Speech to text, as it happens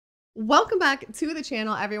Welcome back to the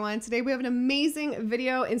channel, everyone. Today we have an amazing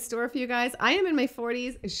video in store for you guys. I am in my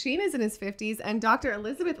 40s, Shane is in his 50s, and Dr.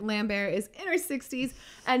 Elizabeth Lambert is in her 60s,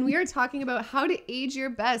 and we are talking about how to age your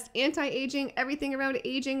best, anti-aging, everything around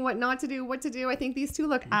aging, what not to do, what to do. I think these two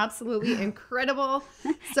look absolutely incredible.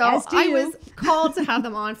 So I was called to have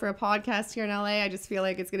them on for a podcast here in LA. I just feel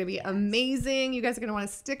like it's going to be amazing. You guys are going to want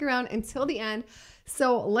to stick around until the end.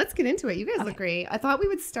 So let's get into it. You guys look great. I thought we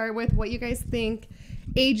would start with what you guys think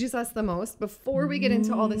ages us the most before we get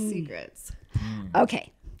into all the secrets.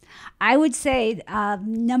 Okay. I would say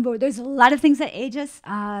there's a lot of things that age us.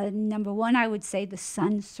 Number one, I would say the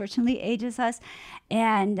sun certainly ages us,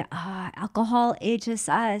 and alcohol ages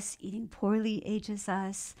us, eating poorly ages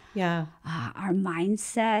us. Yeah. Our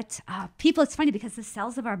mindset. People, it's funny because the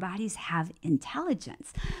cells of our bodies have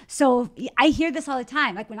intelligence. So I hear this all the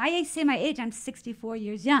time. Like when I say my age, I'm 64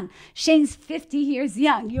 years young. Shane's 50 years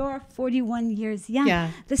young. You're 41 years young. Yeah.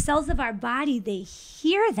 The cells of our body, they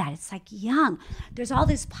hear that. It's like young. There's all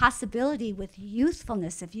this possibility with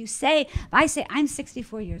youthfulness. If I say I'm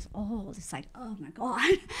 64 years old, it's like, oh my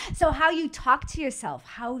God. So how you talk to yourself,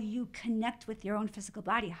 how you connect with your own physical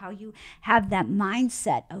body, how you have that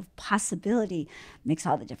mindset of possibility makes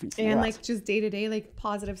all the difference in the world. Like just day to day, like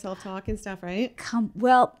positive self-talk and stuff, right?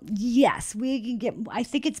 Well, yes, we can get, I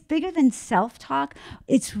think it's bigger than self-talk.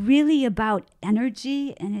 It's really about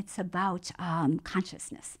energy, and it's about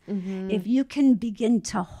consciousness. If you can begin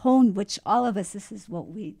to hone, which all of us, this is what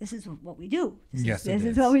we do. This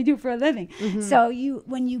is what we do for a living. So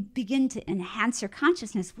when you begin to enhance your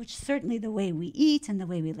consciousness, which certainly the way we eat and the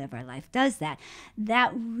way we live our life does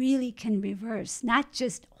that really can reverse, not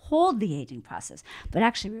just hold the aging process, but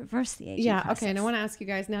actually reverse the aging process. Okay. And I want to ask you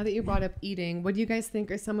guys, now that you brought up eating, what do you guys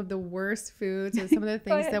think are some of the worst foods or some of the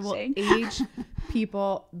things that will age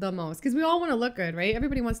people the most? Because we all want to look good, right?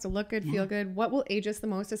 Everybody wants to look good, feel good. What will age us the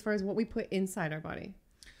most as far as what we put inside our body?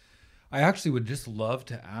 I actually would just love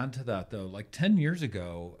to add to that, though. Like 10 years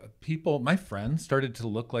ago, my friends started to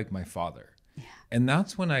look like my father. Yeah. And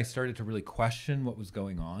that's when I started to really question what was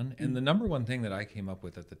going on. And the number one thing that I came up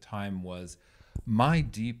with at the time was my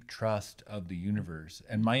deep trust of the universe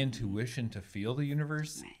and my intuition to feel the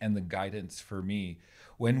universe and the guidance for me.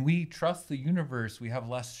 When we trust the universe, we have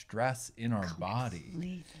less stress in our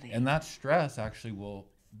body. And that stress actually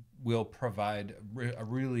will provide a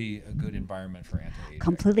really good environment for anti-aging.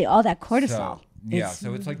 Completely, all that cortisol.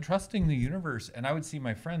 So it's like trusting the universe. And I would see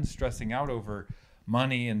my friends stressing out over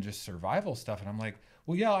money and just survival stuff. And I'm like,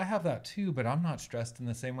 well, yeah, I have that too, but I'm not stressed in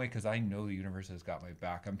the same way because I know the universe has got my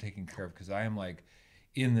back. I'm taken care of because I am like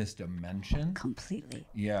in this dimension. Completely.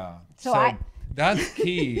 Yeah. So that's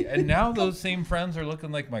key. And now those same friends are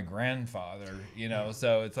looking like my grandfather,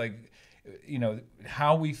 so it's like,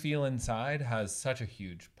 how we feel inside has such a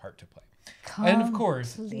huge part to play. And of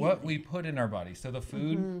course, what we put in our body. So the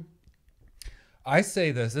food, I say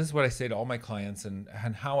this is what I say to all my clients, and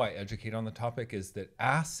how I educate on the topic is that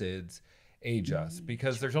acids age us,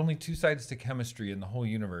 because there's only two sides to chemistry in the whole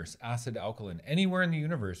universe, acid, alkaline. Anywhere in the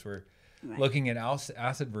universe, we're looking at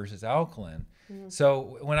acid versus alkaline.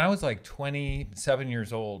 So when I was like 27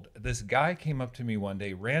 years old, this guy came up to me one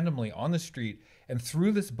day randomly on the street and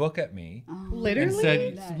threw this book at me.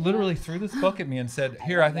 Literally threw this book at me and said,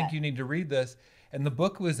 here, I think you need to read this. And the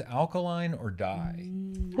book was Alkaline or Die.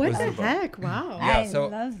 What the heck? Wow. I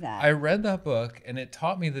love that. I read that book, and it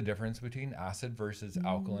taught me the difference between acid versus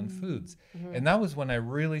alkaline foods. And that was when I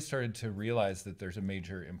really started to realize that there's a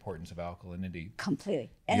major importance of alkalinity.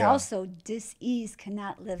 Completely. And also, disease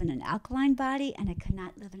cannot live in an alkaline body, and it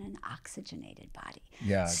cannot live in an oxygenated body.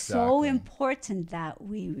 Yeah, exactly. So important that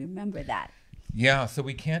we remember that. Yeah, so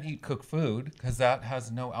we can't eat cooked food because that has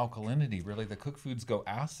no alkalinity. Really, the cooked foods go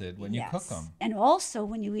acid when you cook them. And also,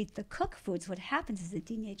 when you eat the cooked foods, what happens is it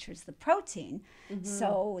denatures the protein.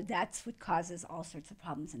 So that's what causes all sorts of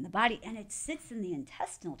problems in the body. And it sits in the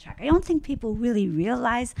intestinal tract. I don't think people really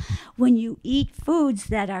realize when you eat foods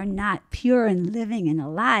that are not pure and living and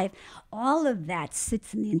alive, all of that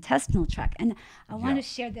sits in the intestinal tract. And I want to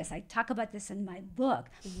share this. I talk about this in my book.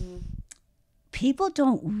 People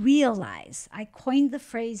don't realize, I coined the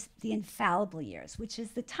phrase the infallible years, which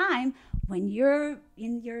is the time when you're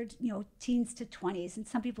in your teens to 20s, and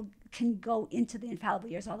some people can go into the infallible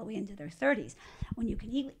years all the way into their 30s, when you can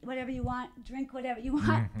eat whatever you want, drink whatever you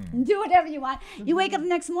want, do whatever you want. You wake up the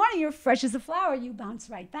next morning, you're fresh as a flower, you bounce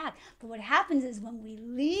right back. But what happens is when we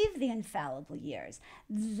leave the infallible years,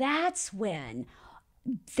 that's when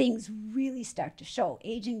things really start to show.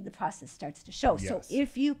 Aging, the process starts to show. Yes. So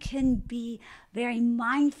if you can be very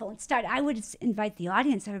mindful and start, I would invite the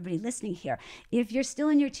audience, everybody listening here, if you're still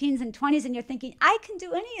in your teens and 20s and you're thinking, I can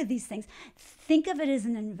do any of these things, think of it as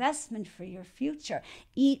an investment for your future.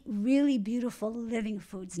 Eat really beautiful living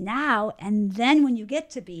foods now, and then when you get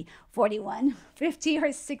to be 41, 50,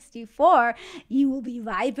 or 64, you will be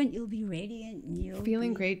vibrant, you'll be radiant, and you'll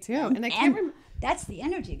feeling be, great too. And I can't remember. That's the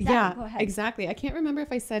energy. Exactly. Yeah, Go ahead. exactly. I can't remember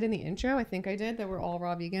if I said in the intro, I think I did, that we're all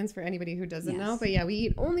raw vegans for anybody who doesn't know. But yeah, we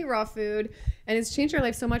eat only raw food, and it's changed our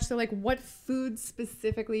life so much. So like, what foods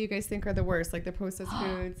specifically you guys think are the worst? Like the processed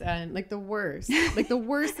foods and like the worst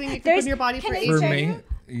thing you can put in your body for For aging? me,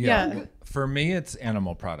 yeah. For me, it's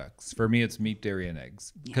animal products. For me, it's meat, dairy, and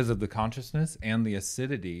eggs because of the consciousness and the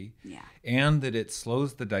acidity, and that it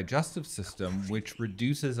slows the digestive system, which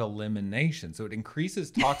reduces elimination. So it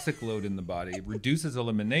increases toxic load in the body, reduces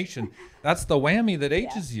elimination. That's the whammy that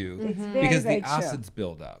ages you because the acids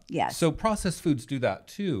build up. Yes. So processed foods do that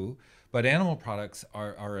too. But animal products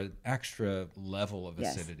are an extra level of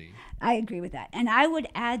acidity. I agree with that. And I would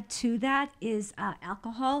add to that is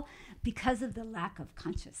alcohol, because of the lack of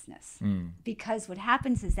consciousness. Because what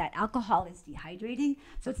happens is that alcohol is dehydrating,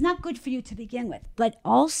 so it's not good for you to begin with. But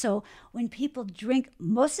also, when people drink,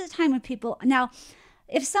 most of the time when people, now,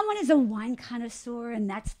 if someone is a wine connoisseur and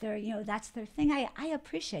that's their, that's their thing, I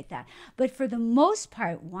appreciate that. But for the most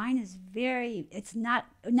part, wine is it's not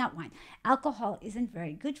wine. Alcohol isn't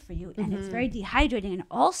very good for you, and it's very dehydrating. And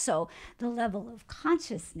also the level of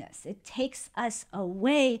consciousness, it takes us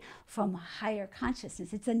away from higher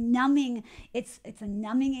consciousness. It's a numbing, it's a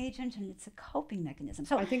numbing agent, and it's a coping mechanism.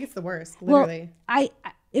 So I think it's the worst, literally. Well,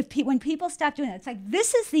 when people stop doing that, it's like,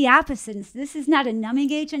 this is the opposite. This is not a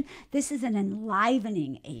numbing agent. This is an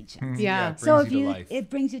enlivening agent. Yeah. So it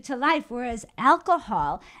brings you to life. Whereas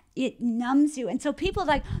alcohol, it numbs you. And so people are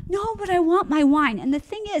like, no, but I want my wine. And the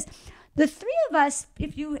thing is, the three of us,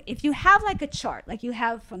 if you have like a chart, like you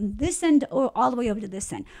have from this end or all the way over to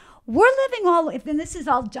this end, we're living then this is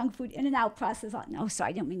all junk food, in and out process. No,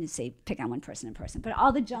 sorry, I don't mean to say pick on one person, but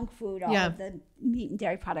all the junk food, all of the meat and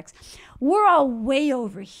dairy products, we're all way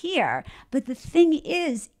over here. But the thing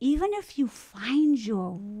is, even if you find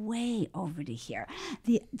your way over to here,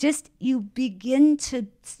 you begin to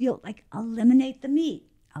eliminate the meat,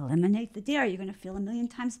 eliminate the dairy, you're going to feel 1,000,000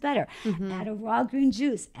 times better. Add a raw green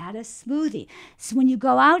juice, add a smoothie. So when you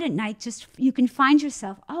go out at night, you can find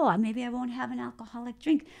yourself, maybe I won't have an alcoholic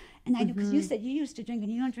drink. And I know, because you said you used to drink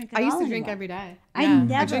and you don't drink at all I used to anymore. drink every day.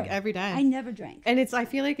 I drink every day. I never drank. And I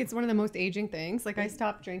feel like it's one of the most aging things. Like I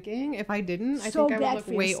stopped drinking. If I didn't, I So think I would bad look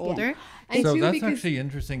for your way skin. older. And So two, that's because actually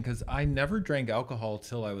interesting because I never drank alcohol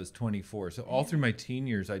till I was 24. So all through my teen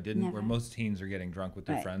years, I didn't, where most teens are getting drunk with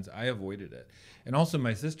their friends. I avoided it. And also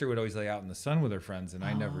my sister would always lay out in the sun with her friends, and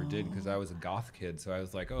I never did because I was a goth kid. So I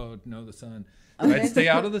was like, oh, no, the sun. So I'd stay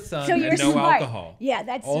out of the sun So and you're no smart. alcohol. Yeah,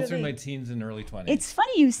 that's all really, through my teens and early 20s. It's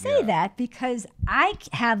funny you say that, because I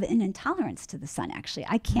have an intolerance to the sun, actually.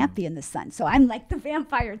 I can't be in the sun. So I'm like the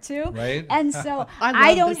vampire too. Right? And so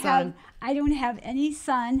I love the sun. I don't have any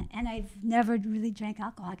sun, and I've never really drank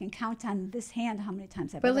alcohol. I can count on this hand how many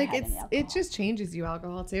times I've ever had any alcohol. it just changes you,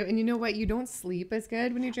 alcohol too. And you know what? You don't sleep as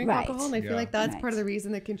good when you drink Right. alcohol. And I feel like that's part of the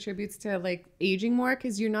reason that contributes to like aging more,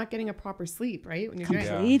 because you're not getting a proper sleep, right? When you drink.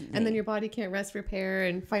 Completely. And then your body can't rest, repair,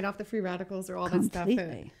 and fight off the free radicals or all that stuff.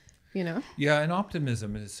 Completely. You know? Yeah, and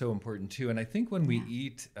optimism is so important too. And I think when we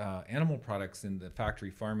eat animal products in the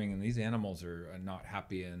factory farming, and these animals are not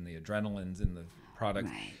happy, and the adrenaline's in the product,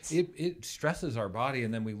 it stresses our body,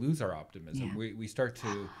 and then we lose our optimism. We start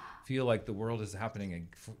to feel like the world is happening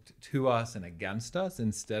to us and against us,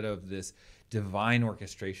 instead of this divine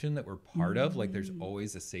orchestration that we're part of. Like there's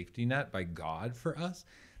always a safety net by God for us.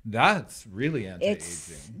 That's really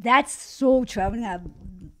anti-aging. That's so true. I'm going to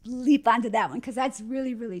leap onto that one, because that's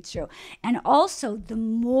really, really true. And also, the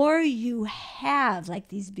more you have like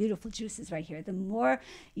these beautiful juices right here, the more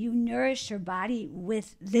you nourish your body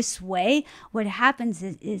with this way, what happens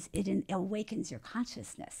is it awakens your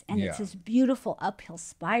consciousness. And it's this beautiful uphill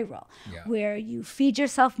spiral where you feed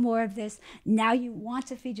yourself more of this. Now you want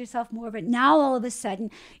to feed yourself more of it. Now all of a sudden,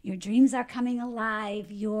 your dreams are coming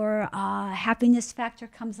alive. Your happiness factor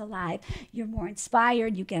comes alive. You're more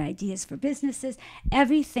inspired. You get ideas for businesses.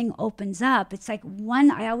 Everything opens up. It's like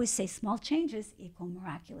I always say, small changes equal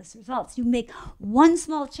miraculous results. You make one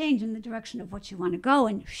small change in the direction of what you want to go,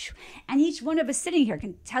 and each one of us sitting here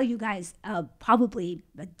can tell you guys probably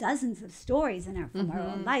dozens of stories from our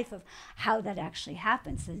own life of how that actually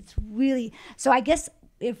happens. And it's really, so I guess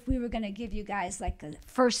if we were going to give you guys like a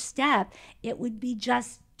first step, it would be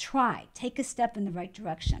just try, take a step in the right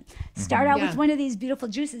direction. Start out with one of these beautiful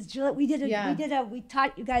juices. Jill, we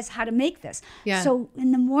taught you guys how to make this. Yeah. So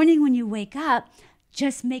in the morning when you wake up,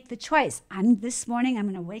 just make the choice. This morning I'm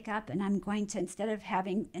going to wake up and I'm going to, instead of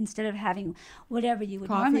having whatever you would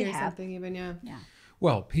Coffee normally or have. something even, yeah.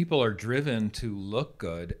 Well, people are driven to look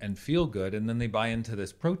good and feel good, and then they buy into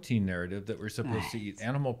this protein narrative that we're supposed to eat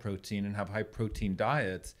animal protein and have high protein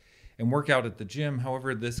diets and work out at the gym.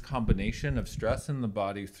 However, this combination of stress in the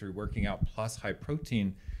body through working out plus high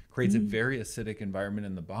protein creates a very acidic environment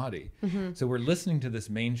in the body. So we're listening to this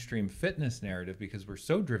mainstream fitness narrative because we're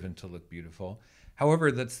so driven to look beautiful.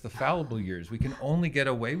 However, that's the fallible years. We can only get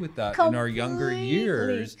away with that in our younger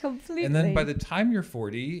years. And then by the time you're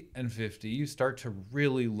 40 and 50, you start to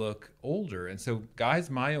really look older. And so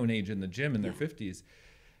guys my own age in the gym in their 50s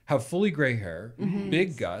have fully gray hair,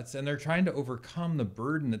 big guts, and they're trying to overcome the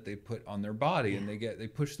burden that they put on their body. And they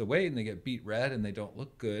push the weight and they get beat red and they don't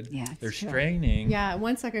look good. They're straining. Yeah,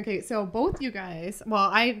 1 second. Okay, so both you guys,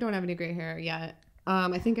 well, I don't have any gray hair yet.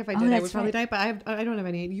 I think if I did, I would probably dye, but I don't have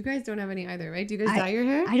any. You guys don't have any either, right? Do you guys dye your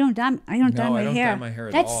hair? I don't dye my hair. No, I don't dye my hair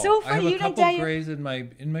at all. That's so funny. I have a couple grays in my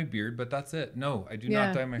beard, but that's it. No, I do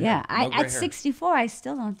not dye my hair. Yeah, No gray at 64, I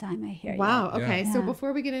still don't dye my hair. Wow. Yet. Okay. So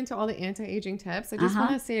before we get into all the anti-aging tips, I just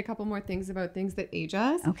want to say a couple more things about things that age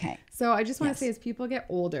us. Okay. So I just want to say, as people get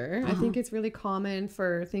older, I think it's really common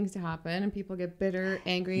for things to happen and people get bitter,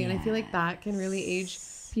 angry, and I feel like that can really age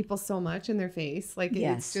people so much in their face. Like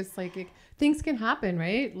it's just like things can happen,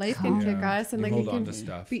 right? Life can kick us, and like it can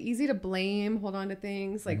be easy to blame, hold on to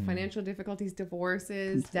things like financial difficulties,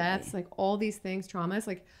 divorces, deaths, like all these things, traumas.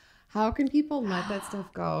 Like, how can people let that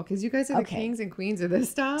stuff go? Because you guys are the kings and queens of this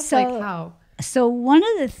stuff. So, like how? So one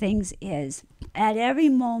of the things is, at every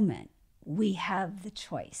moment, we have the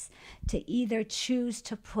choice to either choose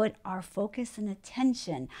to put our focus and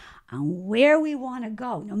attention on where we want to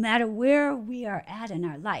go, no matter where we are at in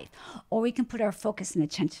our life, or we can put our focus and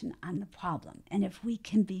attention on the problem. And if we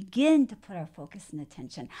can begin to put our focus and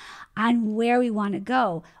attention on where we want to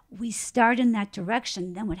go, we start in that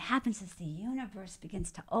direction. Then what happens is the universe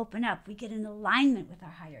begins to open up. We get in alignment with our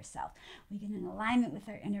higher self. We get in alignment with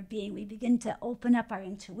our inner being. We begin to open up our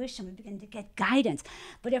intuition. We begin to get guidance.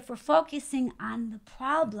 But if we're focusing on the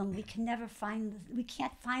problem, we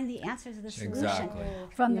can't find the answers or the solution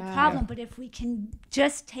from the problem. But if we can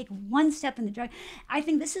just take one step in the direction, I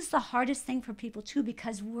think this is the hardest thing for people too,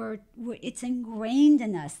 because it's ingrained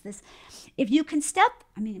in us. If you can step,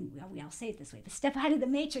 we all say it this way, but step out of the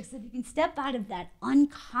matrix. If you can step out of that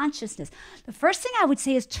unconsciousness, the first thing I would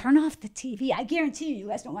say is turn off the TV. I guarantee you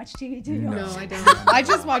guys don't watch TV, do you? No, I don't. I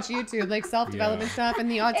just watch YouTube, like self-development stuff, and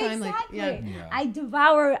the odd time, I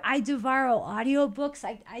devour audiobooks.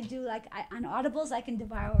 I do on Audibles, I can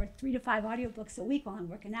devour 3 to 5 audiobooks a week while I'm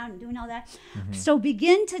working out and doing all that. So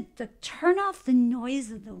begin to turn off the noise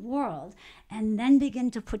of the world, and then begin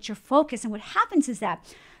to put your focus. And what happens is that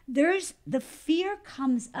the fear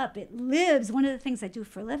comes up. It lives. One of the things I do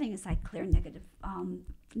for a living is I clear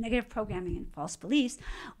negative programming and false beliefs,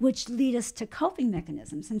 which lead us to coping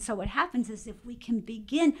mechanisms. And so what happens is, if we can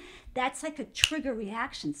begin, that's like a trigger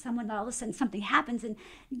reaction. Someone, all of a sudden something happens and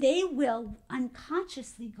they will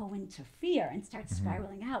unconsciously go into fear and start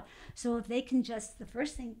spiraling out. So if they can the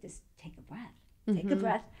first thing, just take a breath. Take a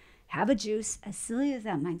breath. Have a juice. As silly as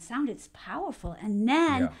that might sound, it's powerful. And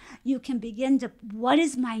then you can begin to, what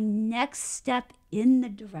is my next step in the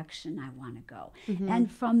direction I want to go? And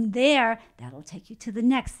from there, that'll take you to the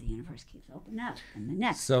next. The universe keeps opening up, and the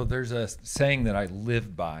next. So there's a saying that I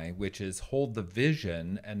live by, which is hold the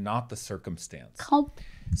vision and not the circumstance.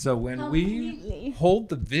 So when we hold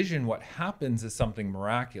the vision, what happens is something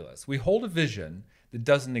miraculous. We hold a vision that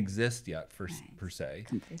doesn't exist yet per se.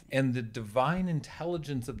 And the divine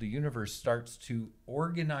intelligence of the universe starts to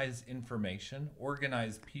organize information,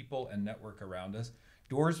 organize people and network around us.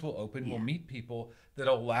 Doors will open, we'll meet people that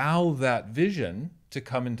allow that vision to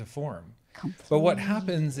come into form. But what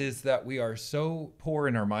happens is that we are so poor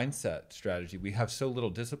in our mindset strategy. We have so little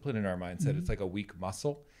discipline in our mindset. It's like a weak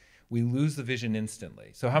muscle. We lose the vision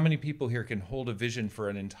instantly. So how many people here can hold a vision for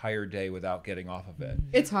an entire day without getting off of it?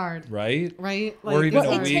 It's hard. Right? Right? Or even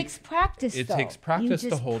a it week. Takes practice, It takes practice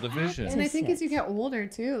to hold a vision. And I think as you get older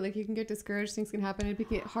too, like you can get discouraged, things can happen. It'd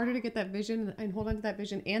be harder to get that vision and hold on to that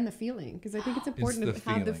vision and the feeling. Because I think it's important to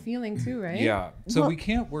have the feeling too, right? Yeah. So we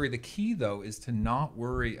can't worry. The key though is to not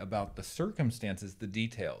worry about the circumstances, the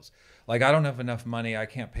details. Like, I don't have enough money. I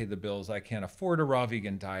can't pay the bills. I can't afford a raw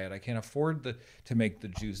vegan diet. I can't afford to make the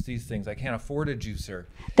juice, these things. I can't afford a juicer.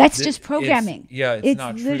 That's just programming. It's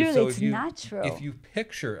not true. So it's not true. If you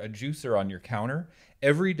picture a juicer on your counter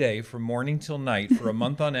every day from morning till night for a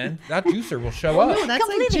month on end, that juicer will show up. No, that's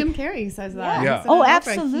like Jim Carrey says that. Yeah. Oh,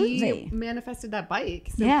 absolutely. He manifested that bike.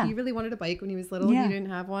 So Yeah. he really wanted a bike when he was little. Yeah. He didn't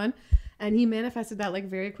have one. And he manifested that like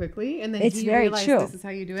very quickly. And then It's he very realized true. this is how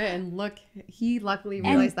you do it. And look, he luckily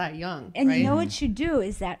realized that young. And right? you know what you do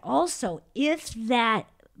is that also, if that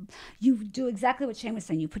you do exactly what Shane was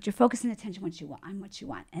saying, you put your focus and attention on what you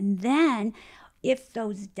want. And then if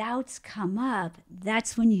those doubts come up,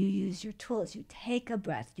 that's when you use your tools. You take a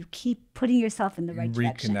breath. You keep putting yourself in the right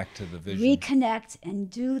direction. Reconnect to the vision. Reconnect and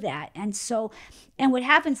do that. And so, and what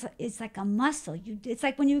happens is like a muscle. It's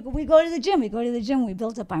like when we go to the gym. We go to the gym. We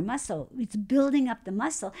build up our muscle. It's building up the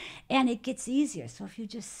muscle, and it gets easier. So if you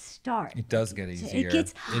just start, It does get easier. it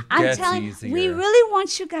gets. It I'm gets telling easier. you, we really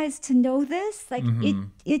want you guys to know this. Like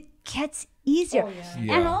it gets easier. Oh, yeah. And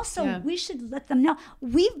Yeah. also we should let them know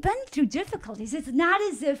we've been through difficulties. It's not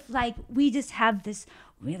as if like we just have this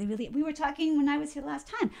really, we were talking when I was here last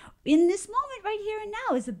time. In this moment right here and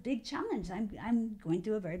now is a big challenge. I'm going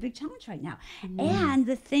through a very big challenge right now. And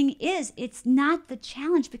the thing is, it's not the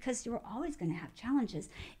challenge, because you're always going to have challenges.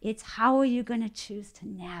 It's how are you going to choose to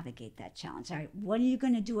navigate that challenge? All right, what are you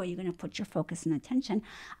going to do? Are you going to put your focus and attention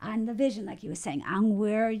on the vision, like you were saying, on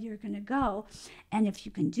where you're going to go? And if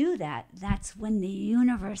you can do that, that's when the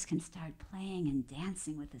universe can start playing and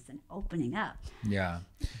dancing with us and opening up. Yeah.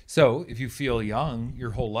 So if you feel young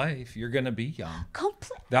your whole life, you're going to be young.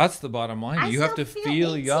 That's the bottom line. I You have still to feel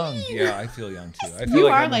feel 18. young. Yeah, I feel young too. I feel You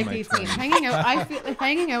like are I'm like in my 18. 20s.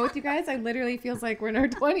 Hanging out with you guys, I literally feels like we're in our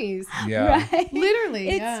 20s. Yeah. Right? Literally,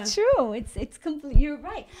 It's true. It's complete. You're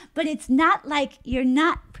right. But it's not like you're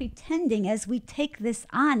not pretending as we take this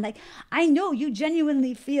on. Like, I know you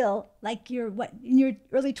genuinely feel like you're in your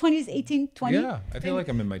early 20s, 18, 20? Yeah, I feel like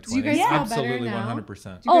I'm in my 20s. Do you guys feel better Absolutely, now? 100%. Do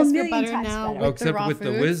you guys Oh, feel million better times now better. Oh, with the except raw with the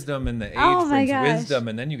foods? wisdom and the age Oh my brings gosh. wisdom,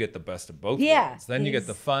 and then you get the best of both Yeah, worlds. Then you get is-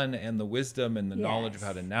 the fun and the wisdom and the knowledge of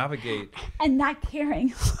how to navigate. And not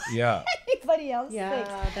caring Yeah. anybody else Yeah,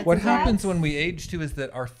 thinks. that's What a- happens when we age too is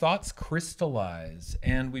that our thoughts crystallize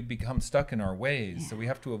and we become stuck in our ways. So we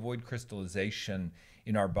have to avoid crystallization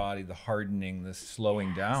in our body, the hardening, the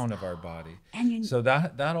slowing down of our body. And So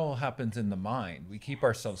that all happens in the mind. We keep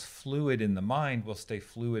ourselves fluid in the mind, we'll stay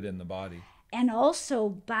fluid in the body. And also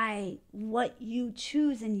by what you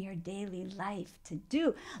choose in your daily life to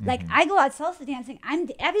do. Like, I go out salsa dancing.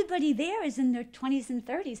 Everybody there is in their 20s and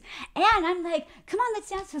 30s. And I'm like, come on, let's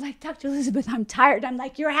dance. They're like, Dr. Elizabeth, I'm tired. I'm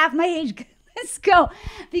like, you're half my age. Let's go.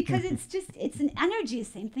 Because it's an energy.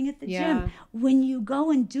 Same thing at the gym. When you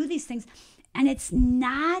go and do these things, and it's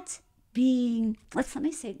not being, let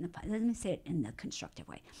me say it in the constructive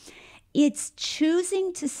way. It's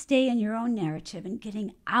choosing to stay in your own narrative and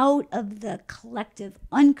getting out of the collective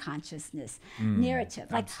unconsciousness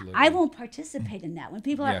narrative. Like, absolutely. I won't participate in that. When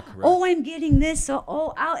people are, correct. oh, I'm getting this, no,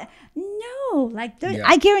 like,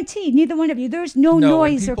 I guarantee neither one of you, there's no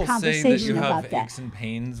noise or when people conversation say that you about have that. aches and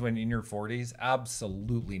pains when in your 40s,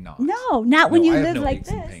 absolutely not. No, not when No, you I have live no like aches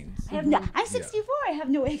and this. pains. I have no, I'm 64. I have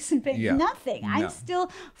no aches and pains. Yeah. Nothing. No. I'm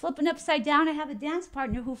still flipping upside down. I have a dance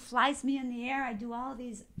partner who flies me in the air. I do all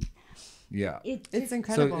these. Yeah. It's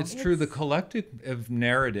incredible. So it's true. The collective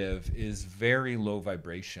narrative is very low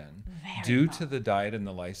vibration due to the diet and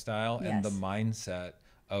the lifestyle and the mindset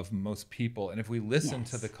of most people. And if we listen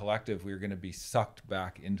to the collective, we're going to be sucked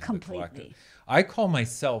back into the collective. I call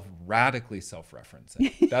myself radically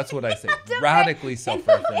self-referencing. That's what I say. Radically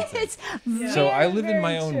self-referencing. So I live in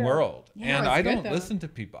my own world, and I don't listen to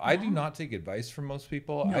people. I do not take advice from most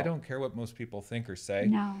people. I don't care what most people think or say.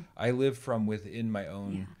 I live from within my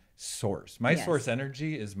own source. My source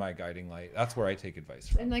energy is my guiding light. That's where I take advice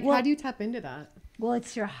from. And like, how do you tap into that? Well,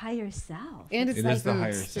 it's your higher self. And it is the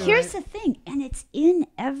higher self. Here's the thing, and it's in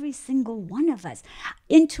every single one of us.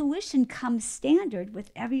 Intuition comes standard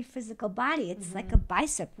with every physical body. It's like a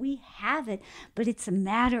bicep. We have it, but it's a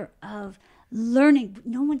matter of learning.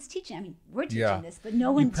 No one's teaching. I mean, we're teaching this, but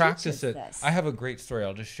no one practice teaches it. this. I have a great story.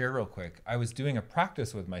 I'll just share real quick. I was doing a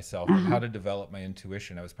practice with myself on how to develop my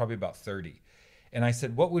intuition. I was probably about 30. And I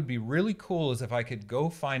said, what would be really cool is if I could go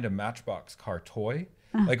find a Matchbox car toy,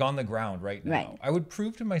 like on the ground right now. Right. I would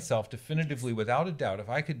prove to myself definitively, without a doubt, if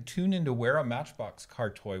I could tune into where a Matchbox car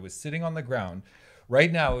toy was sitting on the ground,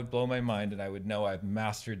 right now it would blow my mind and I would know I've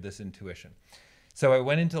mastered this intuition. So I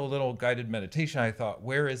went into a little guided meditation. I thought,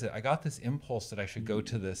 where is it? I got this impulse that I should go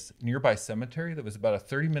to this nearby cemetery that was about a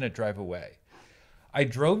 30-minute drive away. I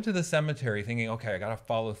drove to the cemetery thinking, okay, I got to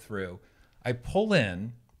follow through. I pull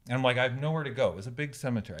in. And I'm like, I have nowhere to go. It was a big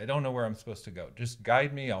cemetery. I don't know where I'm supposed to go. Just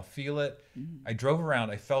guide me. I'll feel it. I drove around.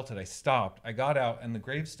 I felt it. I stopped. I got out. And the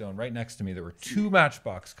gravestone right next to me, there were 2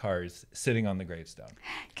 Matchbox cars sitting on the gravestone.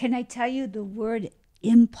 Can I tell you the word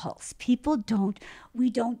impulse. We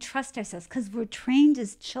don't trust ourselves because we're trained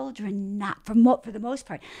as children not, for the most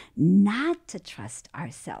part, not to trust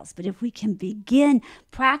ourselves. But if we can begin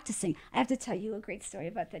practicing, I have to tell you a great story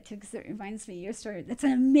about that too, because it reminds me of your story. That's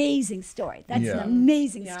an amazing story. That's an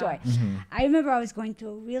amazing story. I remember I was going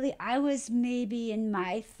through I was maybe in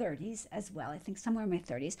my 30s as well, I think somewhere in my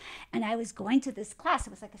 30s, and I was going to this class.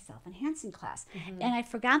 It was like a self-enhancing class, and I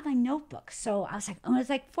forgot my notebook. So I was like, it was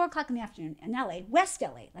like 4 o'clock in the afternoon in LA, West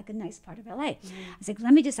LA, like a nice part of LA. I was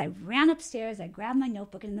like, I ran upstairs, I grabbed my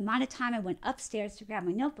notebook, and in the amount of time I went upstairs to grab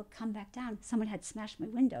my notebook, come back down, someone had smashed my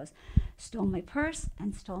windows, stole my purse,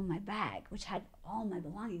 and stole my bag, which had all my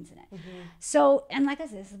belongings in it. So, and like I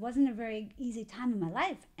said, this wasn't a very easy time in my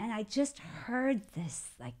life, and I just heard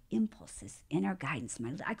this like impulse, this inner guidance,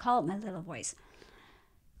 I call it my little voice,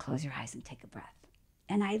 close your eyes and take a breath.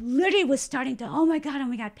 And I literally was starting to, oh my God,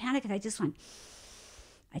 panic, and I just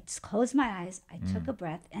closed my eyes, I took a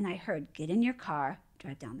breath, and I heard, get in your car,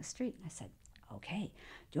 drive down the street. And I said, okay.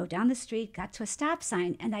 Drove down the street, got to a stop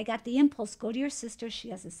sign, and I got the impulse, go to your sister, she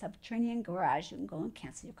has a subterranean garage, you can go and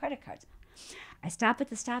cancel your credit cards. I stop at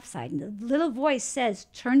the stop sign, and the little voice says,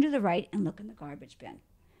 turn to the right and look in the garbage bin.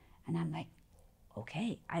 And I'm like,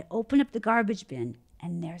 okay. I open up the garbage bin,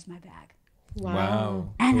 and there's my bag. Wow.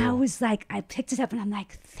 And cool. I was like, I picked it up and I'm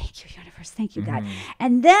like, thank you, universe. Thank you, God.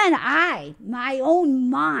 And then my own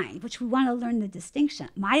mind, which we want to learn the distinction,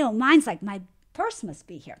 my own mind's like, my purse must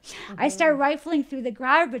be here. I start rifling through the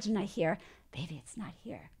garbage and I hear, baby, it's not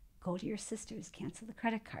here. Go to your sister's, cancel the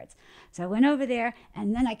credit cards. So I went over there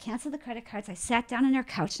and then I canceled the credit cards. I sat down on her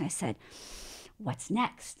couch and I said, what's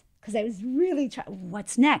next? Because I was really trying,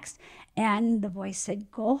 what's next? And the voice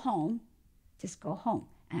said, go home, just go home.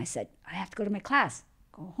 And I said, I have to go to my class.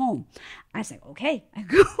 Go home. I was like, okay. I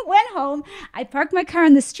went home. I parked my car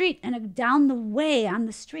on the street, and down the way on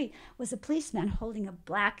the street was a policeman holding a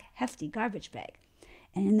black, hefty garbage bag.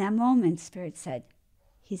 And in that moment, Spirit said,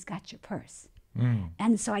 he's got your purse.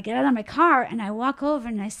 And so I get out of my car, and I walk over,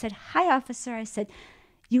 and I said, hi, officer. I said,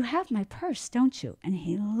 you have my purse, don't you? And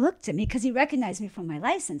he looked at me because he recognized me from my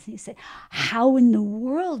license. And he said, how in the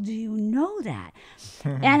world do you know that?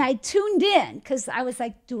 And I tuned in because I was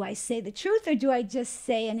like, do I say the truth or do I just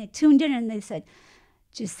say, and it tuned in and they said,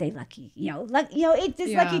 just say lucky, it's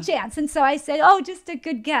just lucky chance. And so I said, oh, just a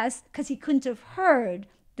good guess, because he couldn't have heard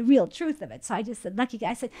the real truth of it. So I just said, lucky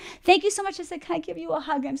guy. I said, thank you so much. I said, can I give you a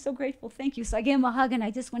hug? I'm so grateful. Thank you. So I gave him a hug and I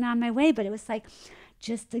just went on my way. But it was like,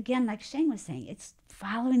 just again, like Shane was saying, it's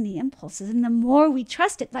following the impulses. And the more we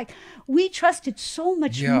trust it, like we trust it so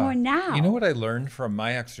much more now. You know what I learned from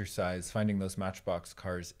my exercise, finding those Matchbox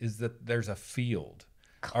cars, is that there's a field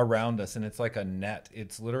around us and it's like a net.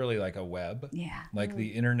 It's literally like a web, like the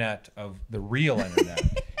internet of the real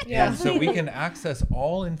internet. And so we can access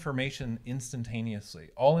all information instantaneously,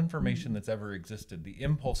 all information that's ever existed, the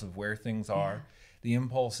impulse of where things are, the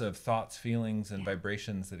impulse of thoughts, feelings, and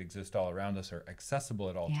vibrations that exist all around us are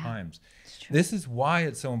accessible at all times. This is why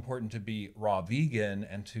it's so important to be raw vegan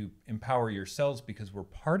and to empower your cells, because we're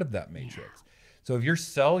part of that matrix. So if your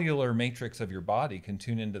cellular matrix of your body can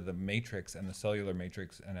tune into the matrix and the cellular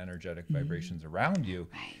matrix and energetic vibrations around you,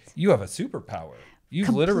 you have a superpower. You've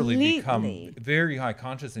literally become very high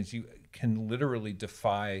consciousness. You can literally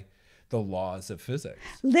defy the laws of physics.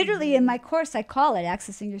 Literally in my course, I call it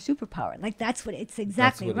accessing your superpower. Like that's what it's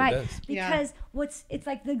exactly right. It is. Because it's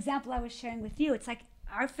like the example I was sharing with you. It's like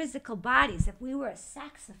our physical bodies, if we were a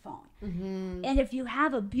saxophone, and if you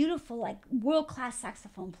have a beautiful, like world-class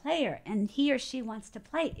saxophone player and he or she wants to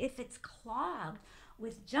play, if it's clogged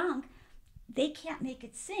with junk, they can't make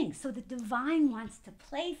it sing. So the divine wants to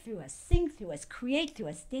play through us, sing through us, create through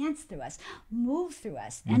us, dance through us, move through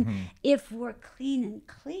us. And if we're clean and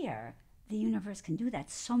clear, the universe can do that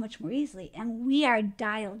so much more easily. And we are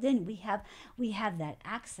dialed in. We have that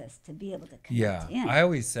access to be able to connect in. I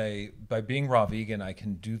always say, by being raw vegan, I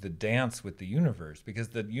can do the dance with the universe, because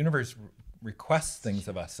the universe requests things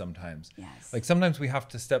of us sometimes. Like sometimes we have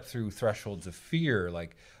to step through thresholds of fear,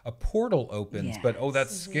 like a portal opens, but oh,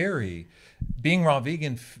 that's scary. Being raw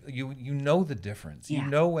vegan, you know the difference. You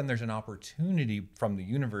know when there's an opportunity from the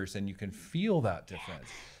universe and you can feel that difference.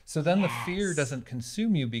 So then the fear doesn't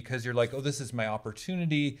consume you, because you're like, oh, this is my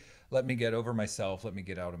opportunity. let me get over myself, let me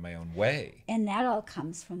get out of my own way. And that all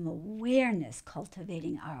comes from awareness,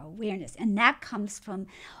 cultivating our awareness. And that comes from,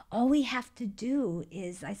 all we have to do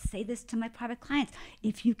is, I say this to my private clients,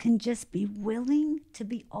 if you can just be willing to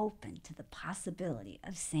be open to the possibility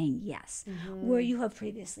of saying yes, where you have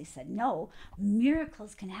previously said no,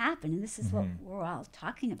 miracles can happen. And this is what we're all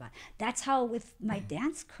talking about. That's how with my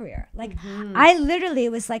dance career, like I literally,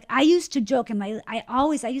 it was like, I used to joke in I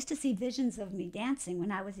used to see visions of me dancing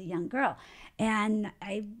when I was a young girl. And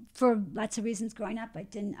for lots of reasons growing up, I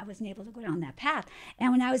wasn't able to go down that path.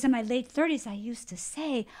 And when I was in my late 30s, I used to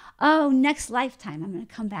say, oh, next lifetime, I'm going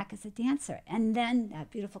to come back as a dancer. And then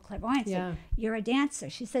that beautiful clairvoyant said, you're a dancer.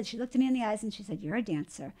 She looked at me in the eyes and she said, you're a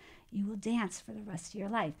dancer. You will dance for the rest of your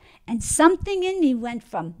life. And something in me went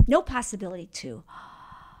from no possibility to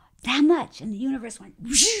that much, and the universe went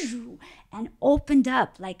and opened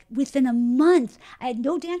up. Like within a month, I had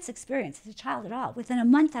no dance experience as a child at all. Within a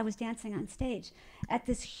month, I was dancing on stage at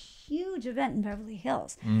this huge event in Beverly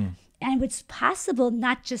Hills. And it's possible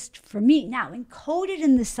not just for me. Now, encoded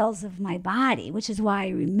in the cells of my body, which is why I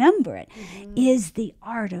remember it, is the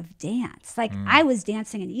art of dance. Like I was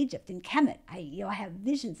dancing in Egypt, in Kemet. I have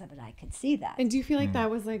visions of it. I could see that. And do you feel like that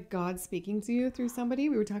was like God speaking to you through somebody?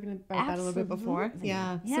 We were talking about that a little bit before.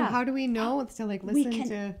 Yeah. So how do we know to like listen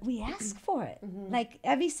to? We ask for it. Like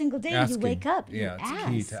every single day you wake up, you it's ask.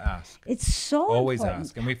 key to ask. It's so always important.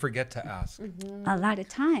 ask, and we forget to ask A lot of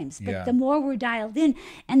times. But the more we're dialed in,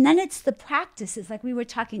 and then it's the practices, like we were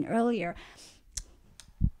talking earlier,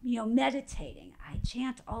 meditating. I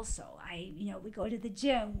chant also. We go to the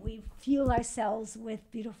gym. We fuel ourselves with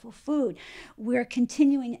beautiful food. We're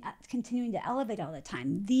continuing to elevate all the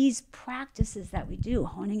time. These practices that we do,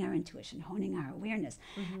 honing our intuition, honing our awareness,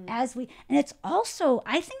 and it's also,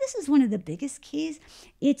 I think this is one of the biggest keys.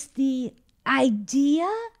 It's the idea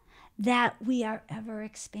that we are ever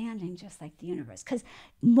expanding, just like the universe. Because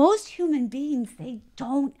most human beings, they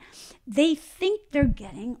think they're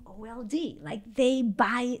getting OLD. Like they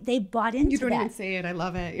bought into that. You don't even say it. I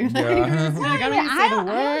love it. You're Yeah. like, I don't even say the word.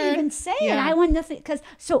 I don't even say it. I want nothing.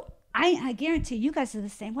 I guarantee you guys are the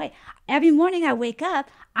same way. Every morning I wake up,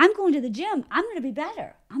 I'm going to the gym. I'm going to be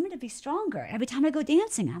better. I'm going to be stronger. Every time I go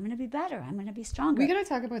dancing, I'm going to be better. I'm going to be stronger. We're going to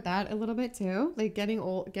talk about that a little bit too. Like getting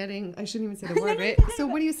old, I shouldn't even say the word, right? So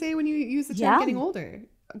what do you say when you use the term getting older?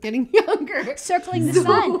 Getting younger. Circling the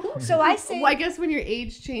sun. So I say. Well, I guess when your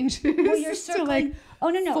age changes. Well, you're circling.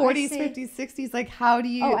 Like 40s, 50s, 60s. Like how do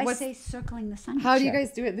you. I say circling the sun. How do you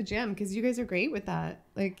guys do it at the gym? Because you guys are great with that.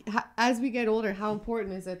 Like as we get older, how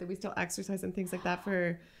important is it that we still exercise and things like that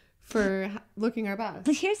for looking our best?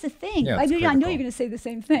 But here's the thing. Yeah, I know you're going to say the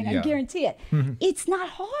same thing. Yeah. I guarantee it. It's not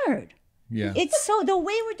hard. Yeah. It's so the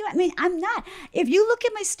way we're doing. I mean, I'm not. If you look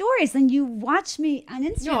at my stories and you watch me on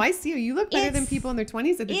Instagram, no, I see you. You look better than people in their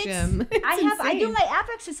 20s at the gym. I do my ab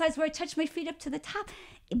exercise where I touch my feet up to the top,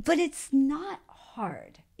 but it's not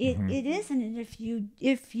hard. It isn't. And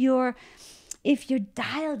if you're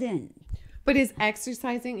dialed in. But is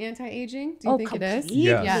exercising anti-aging? Do you think it is?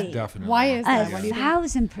 Yes, definitely. Why is that?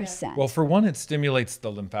 1,000%. Well, for one, it stimulates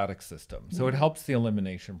the lymphatic system. So it helps the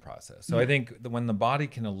elimination process. So I think when the body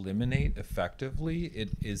can eliminate effectively, it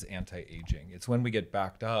is anti-aging. It's when we get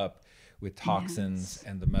backed up with toxins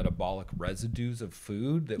and the metabolic residues of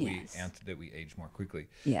food that we age more quickly.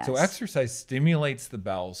 Yes. So exercise stimulates the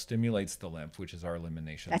bowels, stimulates the lymph, which is our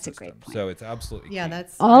elimination That's system. a great point. So it's absolutely key.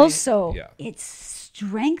 That's also it's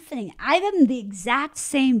strengthening. I'm the exact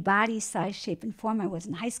same body size, shape, and form I was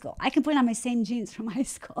in high school. I can put on my same jeans from high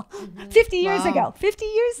school 50 years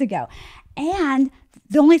ago. And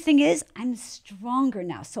the only thing is I'm stronger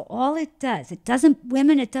now. So all it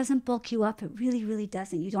doesn't bulk you up. It really, really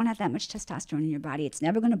doesn't. You don't have that much testosterone in your body. It's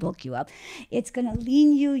never going to bulk you up. It's going to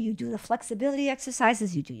lean you. You do the flexibility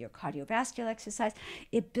exercises. You do your cardiovascular exercise.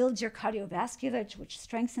 It builds your cardiovascular, which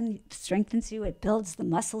strengthens you. It builds the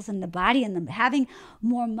muscles in the body. And having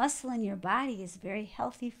more muscle in your body is very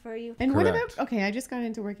healthy for you. And what about, I just got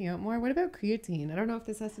into working out more. What about creatine? I don't know if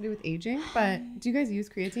this has to do with aging, but do you guys use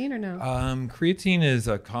creatine or no? Creatine is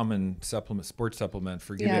a common sports supplement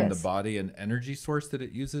for giving the body an energy source that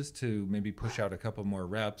it uses to maybe push out a couple more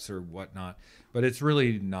reps or whatnot. But it's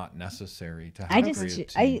really not necessary to have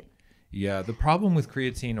creatine. The problem with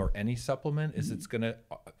creatine or any supplement is it's going to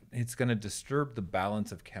it's going to disturb the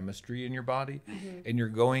balance of chemistry in your body, and you're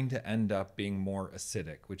going to end up being more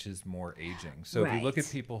acidic, which is more aging. So if you look at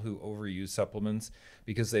people who overuse supplements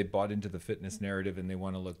because they bought into the fitness narrative and they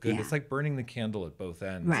want to look good, it's like burning the candle at both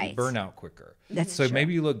ends. You burn out quicker. So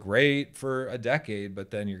maybe you look great for a decade,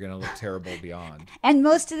 but then you're going to look terrible beyond. And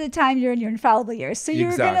most of the time you're in your infallible years, so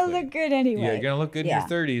you're going to look good anyway. Yeah, you're going to look good in your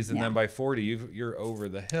 30s, and then by 40, you're over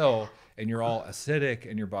the hill, and you're all acidic,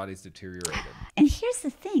 and your body's deteriorated. And here's the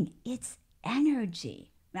thing, it's energy.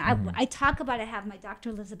 I talk about, I have my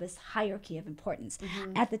Dr. Elizabeth's hierarchy of importance.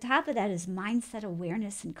 At the top of that is mindset,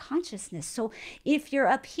 awareness, and consciousness. So if you're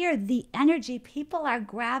up here, the energy, people are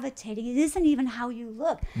gravitating. It isn't even how you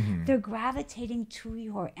look. They're gravitating to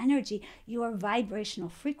your energy, your vibrational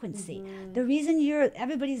frequency. The reason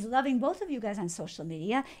everybody's loving both of you guys on social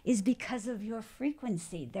media is because of your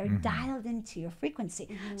frequency. They're dialed into your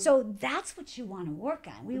frequency. So that's what you want to work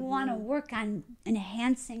on. We want to work on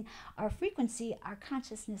enhancing our frequency, our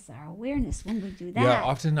consciousness, our awareness when we do that. Yeah,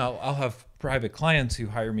 often I'll have private clients who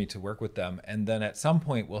hire me to work with them, and then at some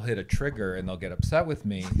point we'll hit a trigger and they'll get upset with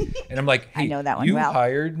me. And I'm like, hey, I know that one you well.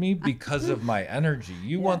 hired me because of my energy.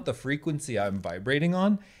 You want the frequency I'm vibrating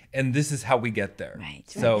on, and this is how we get there.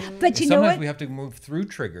 So but you know sometimes what? we have to move through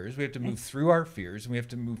triggers, we have to move through our fears, and we have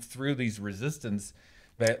to move through these resistance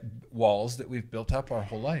walls that we've built up our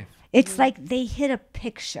whole life. It's like they hit a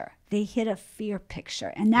picture. They hit a fear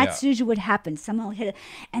picture. And that's usually what happens. Someone will hit it.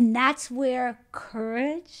 And that's where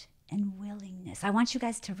courage and willingness. I want you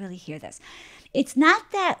guys to really hear this. It's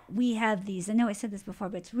not that we have these, I know I said this before,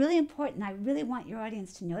 but it's really important. I really want your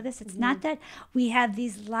audience to know this. It's not that we have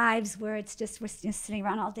these lives where it's just, we're just sitting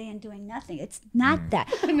around all day and doing nothing. It's not that.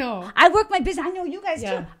 No. I work my business. I know you guys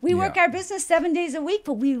too. We work our business 7 days a week,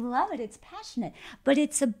 but we love it. It's passionate. But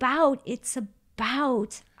it's about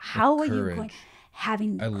how are you going,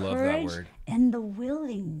 having the courage and the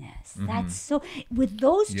willingness. That's so, with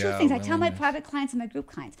those two things, I tell my private clients and my group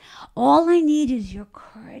clients, all I need is your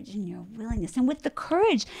courage and your willingness. And with the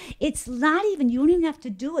courage, it's not even, you don't even have to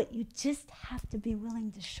do it. You just have to be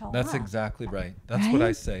willing to show up. That's exactly right. That's what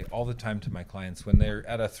I say all the time to my clients when they're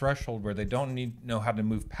at a threshold where they don't know how to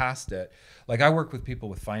move past it. Like I work with people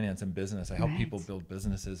with finance and business. I help people build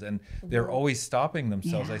businesses, and they're always stopping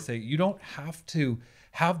themselves. I say, you don't have to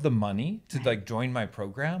have the money to like join my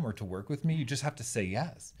program or to work with me. You just have to say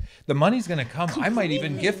yes. The money's going to come. I might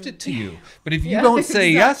even gift it to you. But if you don't say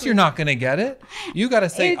yes, you're not going to get it. You got to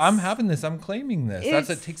say, I'm having this. I'm claiming this.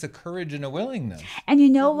 It takes a courage and a willingness. And you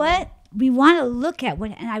know what? We want to look at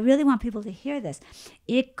what, and I really want people to hear this.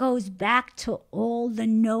 It goes back to all the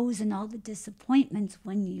no's and all the disappointments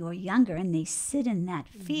when you're younger, and they sit in that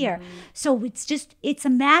fear. So it's a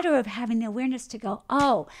matter of having the awareness to go,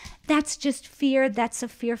 oh, that's just fear. That's a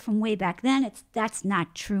fear from way back then. That's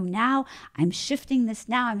not true now. I'm shifting this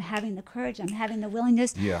now. I'm having the courage. I'm having the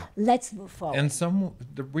willingness. Let's move forward. And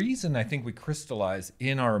the reason I think we crystallize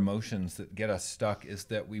in our emotions that get us stuck is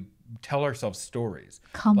that we tell ourselves stories.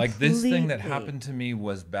 Like this thing that happened to me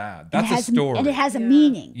was bad. That's a story. And it has a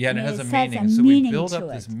meaning. Yeah, and it has a meaning. So we build up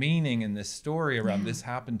this meaning and this story around this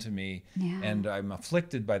happened to me, and I'm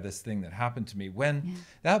afflicted by this thing that happened to me, when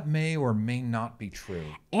that may or may not be true.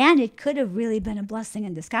 And it could have really been a blessing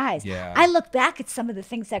in disguise. Yeah. I look back at some of the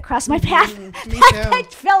things that crossed my path that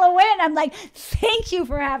fell away, and I'm like, thank you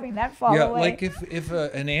for having that fall away. Like if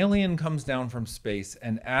an alien comes down from space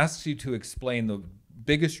and asks you to explain the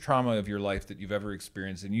biggest trauma of your life that you've ever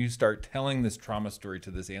experienced, and you start telling this trauma story to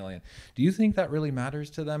this alien, do you think that really matters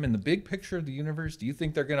to them in the big picture of the universe? Do you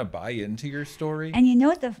think they're going to buy into your story? And you know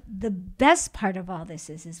what the best part of all this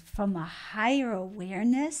is from a higher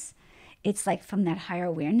awareness. It's like from that higher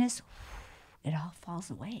awareness, it all falls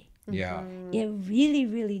away. Yeah. It really,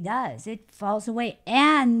 really does. It falls away.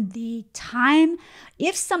 And the time,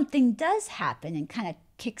 if something does happen and kind of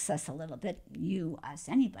kicks us a little bit, you, us,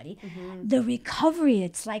 anybody, the recovery,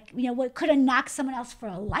 it's like, what could have knocked someone else for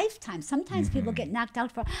a lifetime. Sometimes people get knocked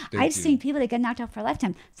out for, I've seen people that get knocked out for a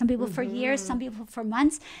lifetime. Some people for years, some people for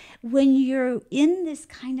months. When you're in this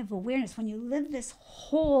kind of awareness, when you live this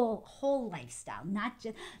whole lifestyle, not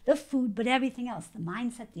just the food, but everything else, the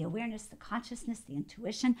mindset, the awareness, the consciousness, the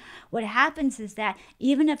intuition, what happens is that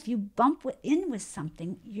even if you bump in with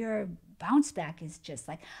something, your bounce back is just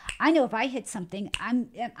like, I know if I hit something,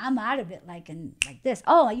 I'm out of it like this.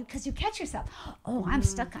 Oh, because you catch yourself. Oh, I'm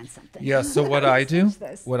stuck on something. Yeah. So what I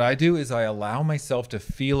do is I allow myself to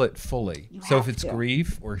feel it fully. So if it's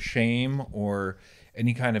grief or shame or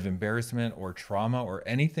any kind of embarrassment or trauma or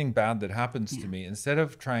anything bad that happens to me, instead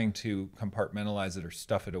of trying to compartmentalize it or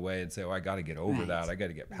stuff it away and say, oh, I got to get over that, I got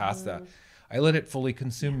to get past that, I let it fully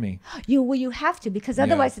consume me. You have to, because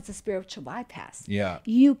otherwise it's a spiritual bypass. Yeah.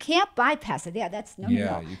 You can't bypass it. Yeah, that's no.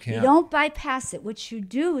 You can't. You don't bypass it. What you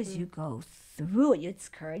do is you go through it. It's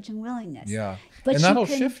courage and willingness. Yeah. But and that'll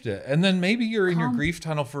shift it. And then maybe you're in your grief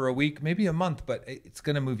tunnel for a week, maybe a month, but it's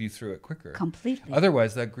going to move you through it quicker. Completely.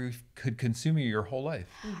 Otherwise, that grief could consume you your whole life.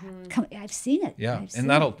 I've seen it. Yeah. And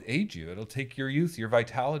that'll age you. It'll take your youth, your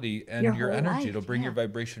vitality, and your whole energy. life, It'll bring your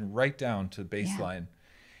vibration right down to baseline.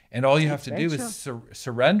 And all you have to do is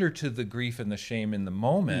surrender to the grief and the shame in the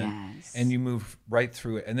moment, and you move right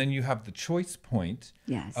through it. And then you have the choice point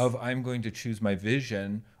of I'm going to choose my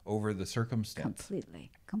vision over the circumstance.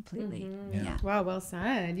 Completely. Wow, well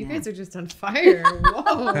said. You guys are just on fire.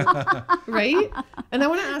 Whoa. Right? And I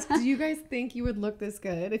want to ask, do you guys think you would look this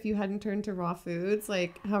good if you hadn't turned to raw foods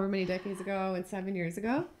like however many decades ago and 7 years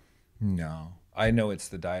ago? No. I know it's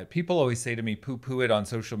the diet. People always say to me, poo-poo it on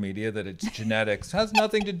social media that it's genetics. It has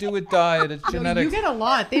nothing to do with diet. It's genetics. You get a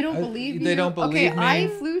lot. They don't believe you. They don't believe me. I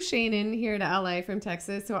flew Shane in here to LA from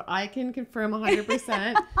Texas, so I can confirm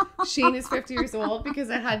 100% Shane is 50 years old because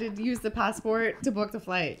I had to use the passport to book the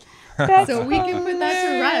flight. So we can put that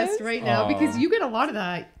to rest right now because you get a lot of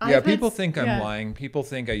that. People think I'm lying. People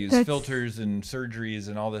think I use filters and surgeries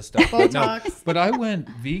and all this stuff. But I went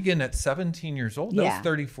vegan at 17 years old. That was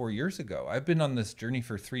 34 years ago. I've been on this journey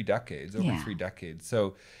for 3 decades, over 3 decades.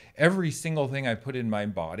 So every single thing I put in my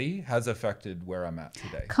body has affected where I'm at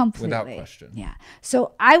today. Completely. Without question. Yeah.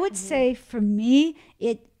 So I would say for me,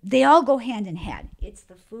 they all go hand in hand. It's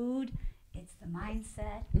the food, it's the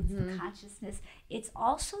mindset, it's the consciousness. It's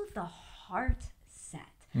also the heart set.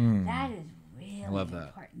 That is really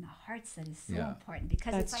important. The heart set is so important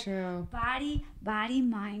because it's like true. Body,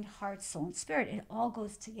 mind, heart, soul, and spirit. It all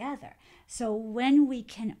goes together. So when we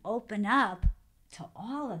can open up to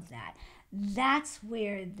all of that, that's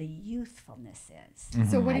where the youthfulness is.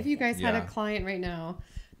 So what if you guys had a client right now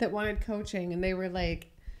that wanted coaching and they were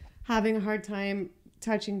like having a hard time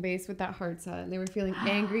touching base with that heart set and they were feeling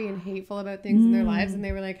angry and hateful about things in their lives and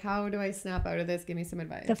they were like, how do I snap out of this? Give me some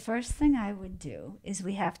advice. The first thing I would do is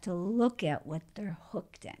we have to look at what they're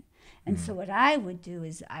hooked in. And so what I would do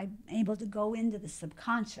is I'm able to go into the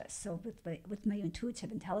subconscious. So with my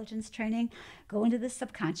intuitive intelligence training, go into the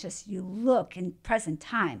subconscious, you look in present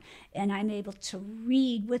time, and I'm able to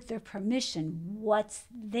read with their permission what's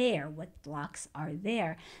there, what blocks are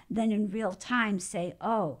there. Then in real time say,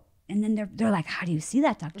 oh, and then they're like, how do you see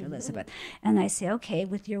that, Dr. Elizabeth? And I say, okay,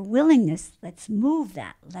 with your willingness, let's move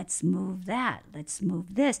that. Let's move that. Let's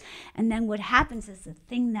move this. And then what happens is the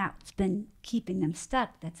thing that's been keeping them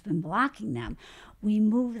stuck, that's been blocking them, we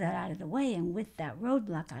move that out of the way. And with that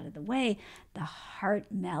roadblock out of the way, the heart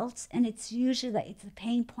melts. And it's usually like it's a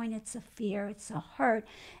pain point, it's a fear, it's a hurt.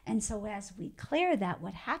 And so as we clear that,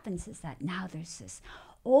 what happens is that now there's this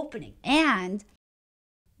opening. And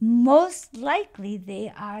most likely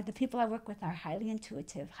the people I work with are highly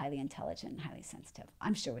intuitive, highly intelligent, and highly sensitive.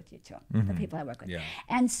 I'm sure with you too, the people I work with. Yeah.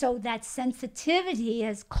 And so that sensitivity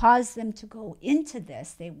has caused them to go into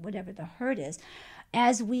this, whatever the hurt is.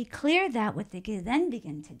 As we clear that, what they then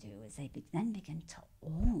begin to do is they then begin to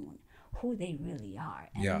own who they really are.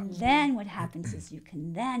 And then what happens is you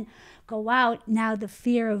can then go out. Now the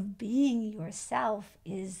fear of being yourself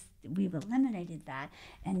we've eliminated that.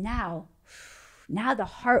 And now the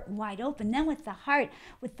heart wide open. Then with the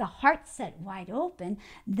heart set wide open,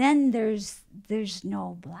 then there's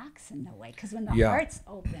no blocks in the way. Because when the heart's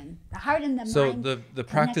open, the heart and the mind. So the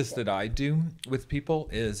practice that I do with people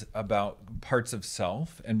is about parts of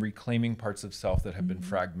self and reclaiming parts of self that have been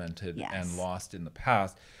fragmented and lost in the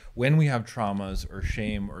past. When we have traumas or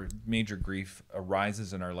shame or major grief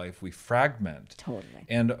arises in our life, we fragment. Totally.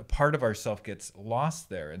 And a part of ourself gets lost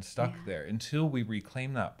there and stuck there until we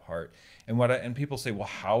reclaim that part. And people say, well,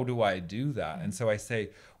 how do I do that? And so I say,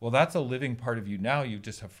 well, that's a living part of you now. You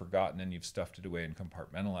just have forgotten and you've stuffed it away and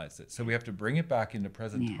compartmentalized it. So we have to bring it back into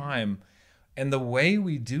present time. And the way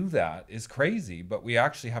we do that is crazy, but we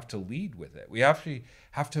actually have to lead with it. We actually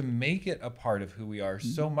have to make it a part of who we are,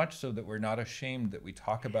 so much so that we're not ashamed that we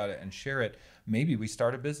talk about it and share it. Maybe we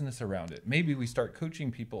start a business around it. Maybe we start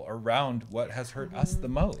coaching people around what has hurt us the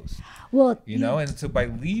most. Well, you know, and so by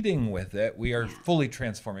leading with it, we are fully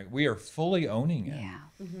transforming. We are fully owning it. Yeah.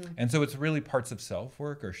 And so it's really parts of self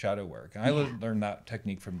work or shadow work. And I learned that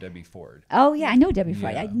technique from Debbie Ford. Oh yeah, I know Debbie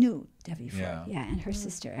Ford. I knew Debbie Ford. Yeah, and her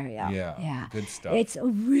sister Ariel. Yeah. Good stuff. It's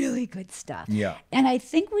really good stuff. Yeah. And I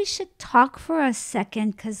think we should talk for a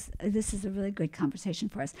second, because this is a really good conversation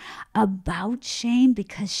for us, about shame,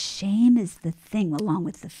 because shame is the thing, along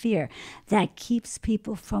with the fear, that keeps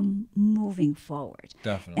people from moving forward.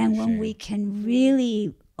 Definitely. And when we can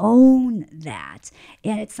really own that.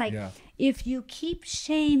 And it's like, Yeah. if you keep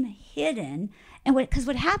shame hidden, and because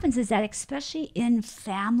what happens is that, especially in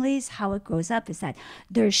families, how it grows up is that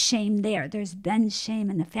there's shame there. There's been shame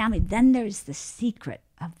in the family. Then there's the secret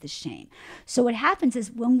of the shame. So what happens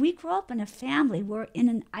is when we grow up in a family, we're in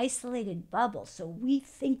an isolated bubble. So we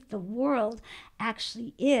think the world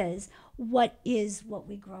actually is what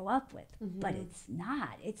we grow up with, but it's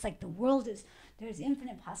not. It's like the world is, there's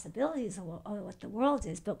infinite possibilities of what the world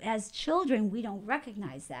is. But as children, we don't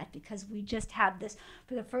recognize that because we just have this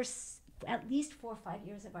for the first at least 4 or 5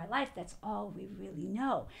 years of our life. That's all we really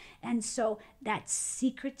know. And so that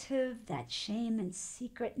secretive, that shame and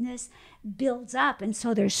secretness builds up. And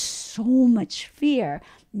so there's so much fear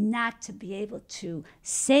not to be able to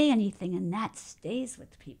say anything, and that stays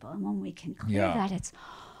with people. And when we can clear that,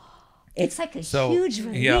 it's like a huge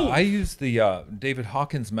relief. Yeah, I use the David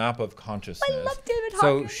Hawkins map of consciousness. I love David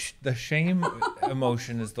Hawkins. So the shame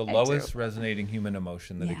emotion is the lowest resonating human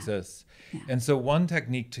emotion that exists. Yeah. And so one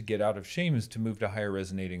technique to get out of shame is to move to higher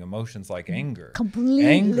resonating emotions like anger. Completely.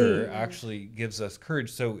 Anger actually gives us courage.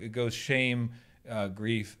 So it goes shame,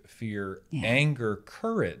 grief, fear, anger,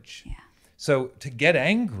 courage. Yeah. So to get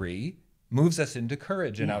angry moves us into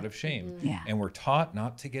courage and out of shame. Yeah. And we're taught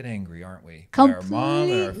not to get angry, aren't we? Completely. By our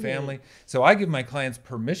mom and our family. So I give my clients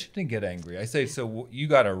permission to get angry. I say, so you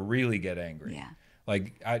got to really get angry. Yeah.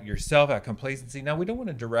 Like at yourself, at complacency. Now, we don't want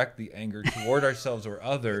to direct the anger toward ourselves or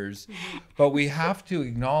others, but we have to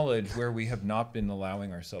acknowledge where we have not been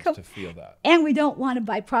allowing ourselves to feel that. And we don't want to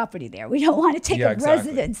buy property there. We don't want to take a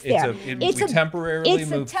residence there. We temporarily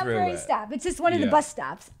move It's a temporary stop. It's just one of the bus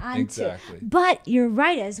stops. Exactly. But you're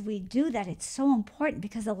right. As we do that, it's so important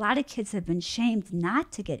because a lot of kids have been shamed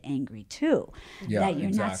not to get angry too. Yeah, that you're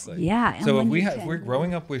exactly. Not, yeah. And so if we're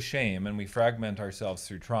growing up with shame and we fragment ourselves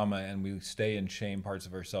through trauma and we stay in shame, parts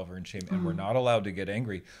of ourselves are in shame, and we're not allowed to get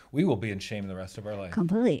angry, we will be in shame the rest of our life.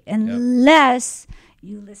 Completely. Unless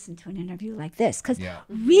you listen to an interview like this. Because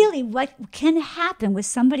really what can happen with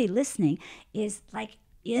somebody listening is like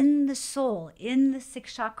in the soul, in the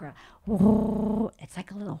sixth chakra, it's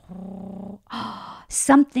like a little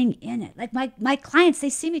something in it. Like my clients, they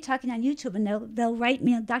see me talking on YouTube and they'll write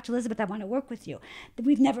me, Dr. Elizabeth, I want to work with you.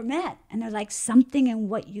 We've never met. And they're like, something in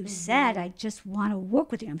what you said, I just want to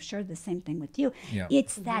work with you. I'm sure the same thing with you. Yeah.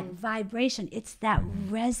 It's that vibration. It's that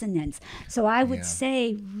resonance. So I would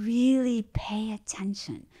say really pay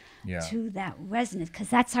attention to that resonance, because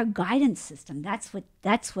that's our guidance system. That's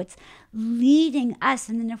what's leading us.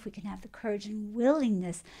 And then if we can have the courage and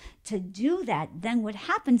willingness to do that, then what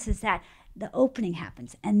happens is that the opening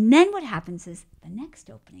happens. And then what happens is the next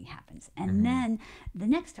opening happens. And then the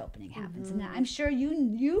next opening happens. And I'm sure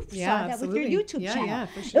you saw that with your YouTube channel. Yeah,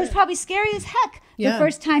 for sure. It was probably scary as heck the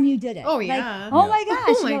first time you did it. Oh, yeah. Like, oh my gosh.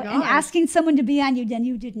 Oh, my gosh. And asking someone to be on you, then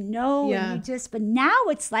you didn't know. And but now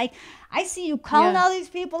it's like, I see you calling all these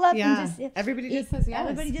people up and just everybody just says yes.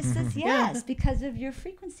 Everybody just says yes because of your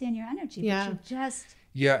frequency and your energy.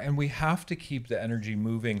 Yeah. And we have to keep the energy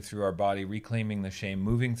moving through our body, reclaiming the shame,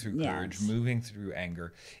 moving through courage, moving through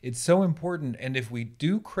anger. It's so important. And if we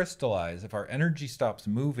do crystallize, if our energy stops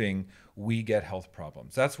moving, we get health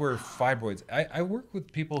problems. That's where fibroids, I work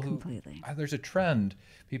with people who, there's a trend.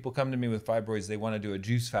 People come to me with fibroids, they want to do a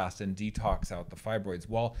juice fast and detox out the fibroids.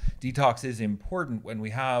 Well, detox is important when we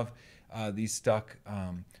have these stuck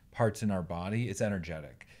parts in our body. It's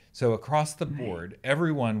energetic. So across the board,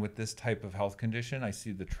 everyone with this type of health condition, I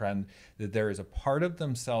see the trend that there is a part of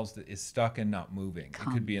themselves that is stuck and not moving. It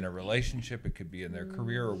could be in a relationship, it could be in their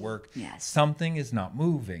career or work. Something is not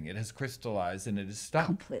moving. It has crystallized and it is stuck.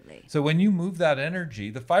 Completely. So when you move that energy,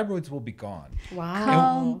 the fibroids will be gone.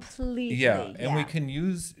 Wow. Completely. Yeah. And we can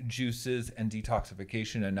use juices and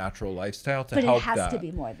detoxification and natural lifestyle to help that. But it has to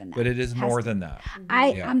be more than that. But it is more than that.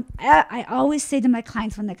 I always say to my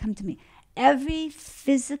clients when they come to me, every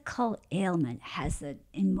physical ailment has an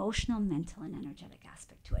emotional, mental, and energetic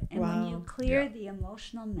aspect to it. And when you clear the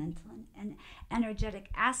emotional, mental, and energetic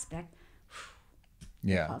aspect,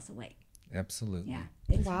 it falls away. Absolutely. Yeah,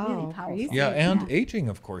 it's really powerful. Crazy. Yeah, and aging,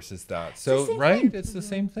 of course, is that. So, it's the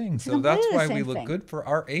same thing. So that's why we look good for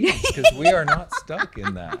our age, because we are not stuck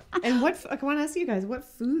in that. And I want to ask you guys, what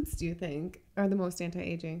foods do you think are the most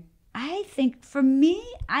anti-aging? I think, for me,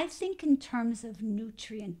 in terms of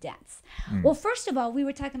nutrient dense. Well, first of all, we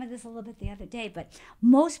were talking about this a little bit the other day, but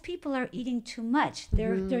most people are eating too much.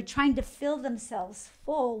 They're trying to fill themselves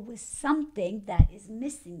full with something that is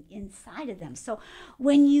missing inside of them. So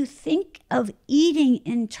when you think of eating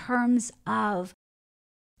in terms of,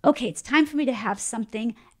 okay, it's time for me to have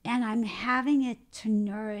something, and I'm having it to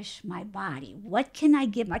nourish my body. What can I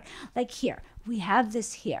give? Like here, we have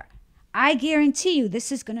this here. I guarantee you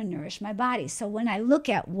this is going to nourish my body. So when I look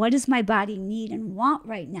at what does my body need and want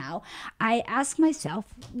right now, I ask myself,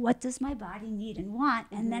 what does my body need and want?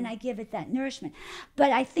 And then I give it that nourishment.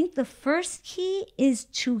 But I think the first key is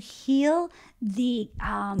to heal the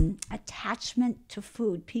attachment to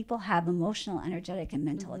food. People have emotional, energetic, and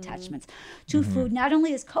mental attachments to food, not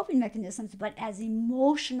only as coping mechanisms, but as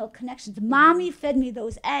emotional connections. Mommy fed me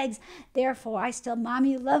those eggs, therefore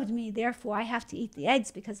mommy loved me, therefore I have to eat the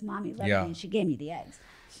eggs because mommy loved me and she gave me the eggs.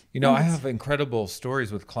 You know, I have incredible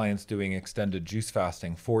stories with clients doing extended juice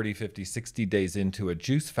fasting, 40, 50, 60 days into a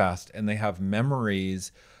juice fast, and they have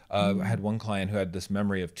memories. I had one client who had this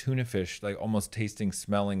memory of tuna fish, like almost tasting,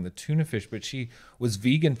 smelling the tuna fish, but she was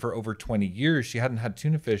vegan for over 20 years. She hadn't had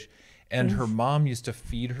tuna fish, and her mom used to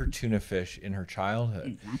feed her tuna fish in her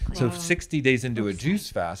childhood. Exactly. So 60 days into a juice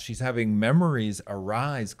fast, she's having memories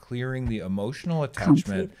arise, clearing the emotional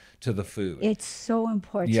attachment to the food. It's so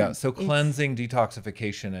important. Yeah, so cleansing,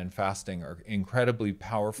 detoxification, and fasting are incredibly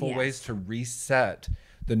powerful ways to reset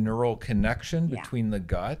the neural connection between the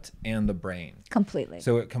gut and the brain. Completely.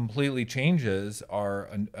 So it completely changes our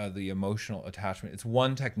the emotional attachment. It's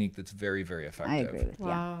one technique that's very, very effective. I agree with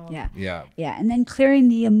you. Yeah. And then clearing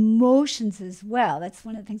the emotions as well. That's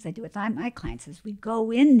one of the things I do with my clients is we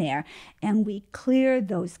go in there and we clear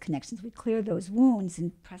those connections. We clear those wounds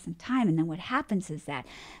in present time. And then what happens is that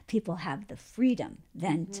people have the freedom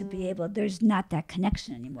then to be able, there's not that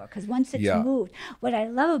connection anymore. Because once it's moved, what I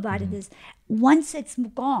love about it is once it's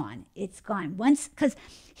gone, it's gone. Because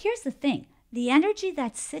here's the thing, the energy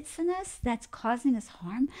that sits in us that's causing us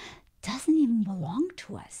harm doesn't even belong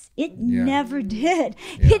to us. It never did.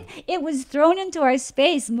 It was thrown into our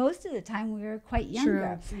space most of the time we were quite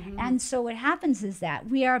younger. And so what happens is that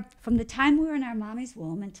we are, from the time we were in our mommy's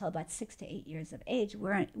womb until about 6 to 8 years of age,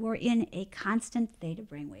 we're in a constant theta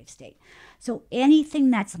brainwave state. So anything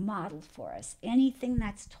that's modeled for us, anything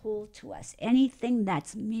that's told to us, anything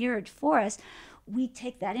that's mirrored for us, we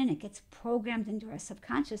take that in. It gets programmed into our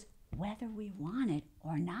subconscious whether we want it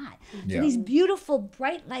or not. So these beautiful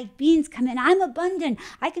bright light beings come in. I'm abundant.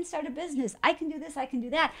 I can start a business. I can do this. I can do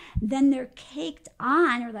that. Then they're caked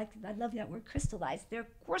on, or like, I love that word, crystallized. They're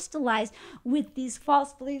crystallized with these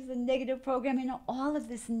false beliefs and negative programming and all of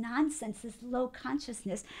this nonsense, this low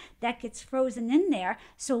consciousness that gets frozen in there.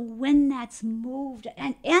 So when that's moved,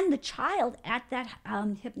 and the child at that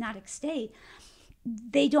hypnotic state,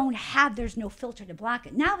 there's no filter to block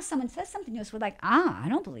it. Now if someone says something to us, we're like, I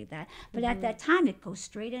don't believe that. But at that time, it goes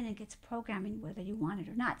straight in and gets programming whether you want it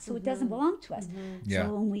or not. So it doesn't belong to us.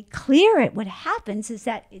 So when we clear it, what happens is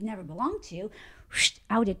that it never belonged to you.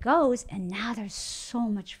 Out it goes, and now there's so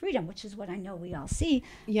much freedom, which is what I know we all see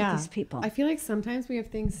with these people. I feel like sometimes we have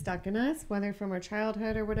things stuck in us, whether from our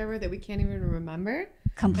childhood or whatever, that we can't even remember.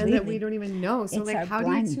 Completely. And that we don't even know. So It's like, how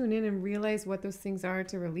blind. do you tune in and realize what those things are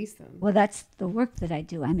to release them? Well, that's the work that I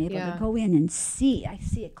do. I'm able to go in and see. I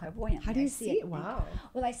see it clairvoyantly. How do you see it? Wow.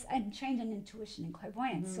 Well, I'm trained in intuition and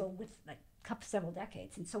clairvoyance, so with like several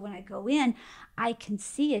decades. And so when I go in, I can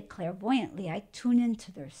see it clairvoyantly. I tune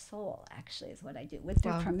into their soul, actually, is what I do, with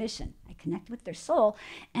their permission. I connect with their soul,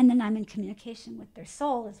 and then I'm in communication with their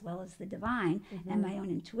soul as well as the divine and my own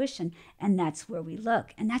intuition. And that's where we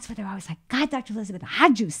look. And that's where they're always like, God, Dr. Elizabeth,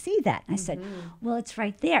 how'd you see that? And I said, well, it's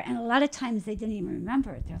right there. And a lot of times they didn't even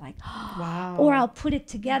remember it. They're like, oh. Wow. Or I'll put it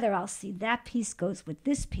together. I'll see that piece goes with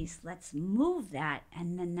this piece. Let's move that.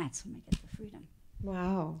 And then that's when we get the freedom.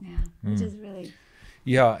 Wow. Yeah, which is really...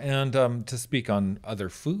 Yeah, and to speak on other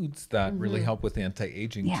foods that really help with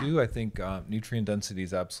anti-aging too, I think nutrient density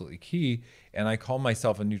is absolutely key. And I call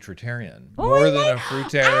myself a nutritarian more than a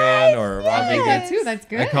fruitarian or a raw vegan. That too. That's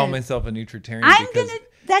good. I call myself a nutritarian because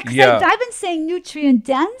I've been saying nutrient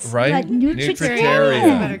dense, right? Like Nutritarian. That's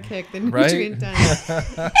a better kick than nutrient dense. May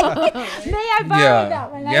I borrow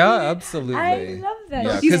that one? Absolutely. I love that.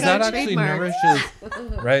 Yeah, because that actually nourishes,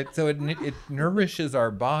 right? So it nourishes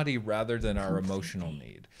our body rather than our emotional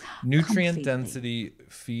need. Nutrient density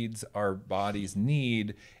feeds our body's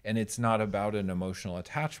need, and it's not about an emotional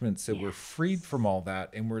attachment. So we're freed from all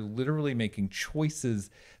that, and we're literally making choices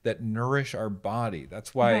that nourish our body.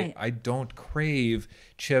 That's why I don't crave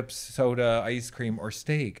chips, soda, ice cream, or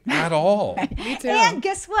steak at all. Me too. And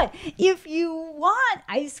guess what? If you want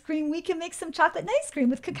ice cream, we can make some chocolate and ice cream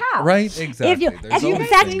with cacao. Right, exactly. In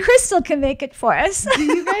fact, Crystal can make it for us. Do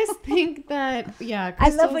you guys think that, yeah. I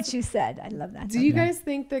love what you said. I love that. Do you guys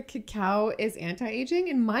think that cacao is anti-aging?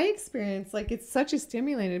 In my experience, like it's such a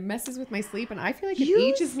stimulant. It messes with my sleep and I feel like it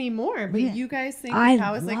ages me more. But you guys think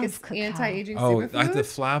cacao is like an anti-aging superfood? The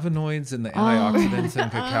flavonoids and the antioxidants in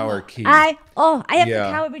cacao are key. I have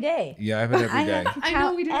cacao every day. Yeah, I have it every day. I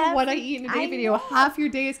know we did a what I eat in a day video. Half your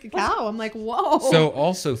day is cacao. I'm like, whoa. So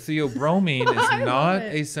also 𝑼𝑺𝑬 is not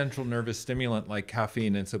a central nervous stimulant like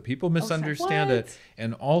caffeine. And so people misunderstand it.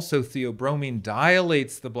 And also 𝑼𝑺𝑬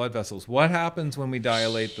dilates the blood vessels. What happens when we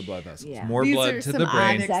dilate the blood vessels? Yeah. More blood to the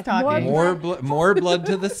brain. More blood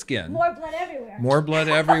to the skin. More blood everywhere. More blood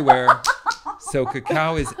everywhere. So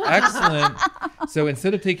cacao is excellent. So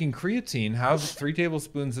instead of taking creatine, have 3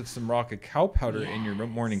 tablespoons of some raw cacao powder in your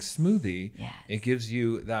morning smoothie. Yes. It gives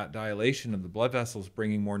you that dilation of the blood vessels,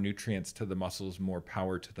 bringing more nutrients to the muscles, more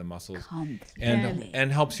power to the muscles,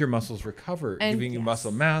 and helps your muscles recover, giving you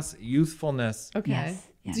muscle mass, youthfulness. Okay. Yes.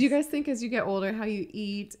 Yes. Do you guys think as you get older, how you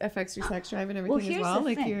eat affects your sex drive and everything as well,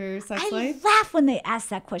 like your sex life? I laugh when they ask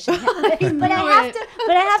that question, but I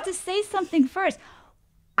have to say something first.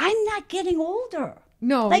 I'm not getting older.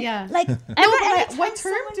 No, what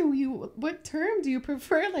term do you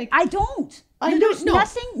prefer? Like I don't. There's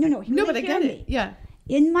nothing. No, but I get it. Yeah.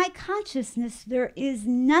 In my consciousness, there is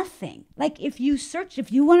nothing. Like if you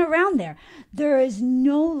went around there is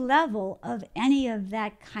no level of any of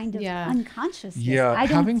that kind of unconsciousness. Yeah,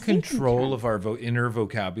 having control of our inner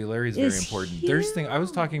vocabulary is very important. Huge. I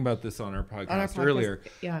was talking about this on our podcast earlier.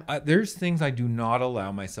 Yeah. There's things I do not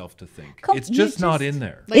allow myself to think. It's just not in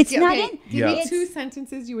there. Like, it's not in. Give me 2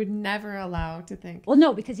 sentences you would never allow to think. Well,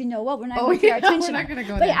 no, because you know what? We're not going to pay attention. We're not going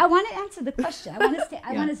to go there. But I want to answer the question.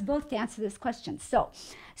 I want us both to answer this question.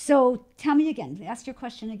 So tell me again. Ask your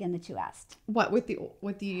question again that you asked. What with the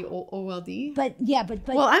OLD? But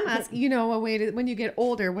well, I'm asking. A way to when you get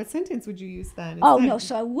older, what sentence would you use then? Oh no,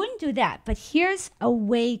 so I wouldn't do that. But here's a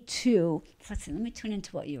way to. Let's see. Let me tune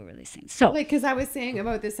into what you were really saying. So, because I was saying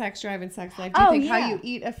about the sex drive and sex life. Do you think how you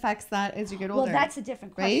eat affects that as you get older? Well, that's a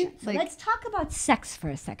different question. Right? So let's talk about sex for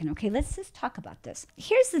a second. Okay, let's just talk about this.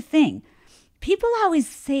 Here's the thing. People always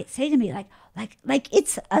say to me like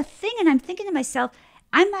it's a thing, and I'm thinking to myself,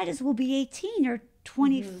 I might as well be 18 or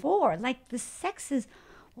 24. Mm-hmm. Like the sex is,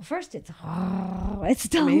 well, first it's muy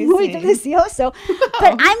delicioso,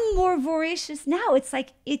 but I'm more voracious now. It's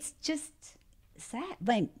like, it's just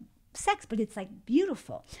sex, but it's like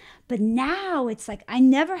beautiful. But now it's like, I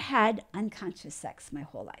never had unconscious sex my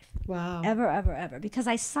whole life. Wow. Ever. Because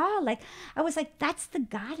I saw I was like, that's the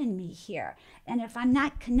God in me here. And if I'm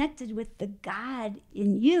not connected with the God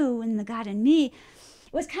in you and the God in me,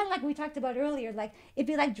 it was kind of like we talked about earlier, like it'd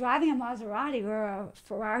be like driving a Maserati or a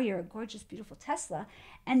Ferrari or a gorgeous, beautiful Tesla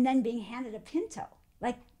and then being handed a Pinto.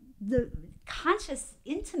 Like the conscious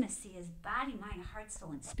intimacy is body, mind, heart, soul,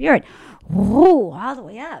 and spirit. Whoa, all the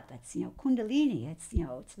way up. It's, Kundalini. It's,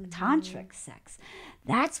 it's tantric sex.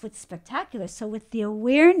 That's what's spectacular. So with the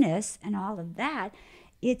awareness and all of that,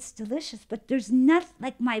 it's delicious. But there's not,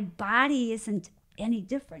 like my body isn't any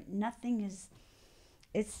different. Nothing is...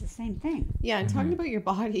 It's the same thing. Yeah, and talking about your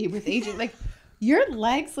body with aging, like your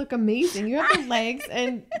legs look amazing. You have the legs,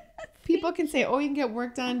 and people can say, "Oh, you can get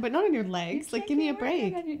work done," but not on your legs. Like, give me a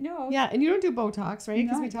break. No. Yeah, and you don't do Botox, right?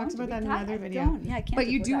 Because we talked about that in another video. Yeah, I can't. But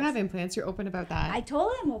you do have implants. You're open about that. I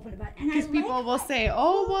totally am open about it. Because people will say,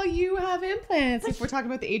 "Oh, well, you have implants." If we're talking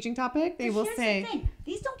about the aging topic, they will say, the thing.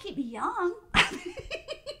 "These don't keep me young."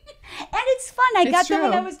 And it's fun. I got them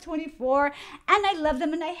when I was 24, and I love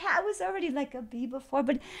them. And I was already like a bee before,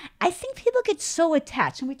 but I think people get so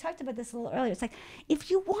attached. And we talked about this a little earlier. It's like, if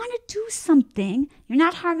you want to do something, you're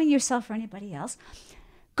not harming yourself or anybody else,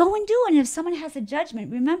 go and do it. And if someone has a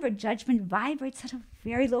judgment, remember, judgment vibrates at a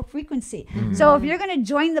very low frequency. Mm-hmm. So if you're going to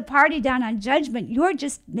join the party down on judgment, you're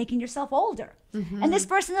just making yourself older. Mm-hmm. And this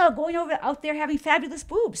person going out there having fabulous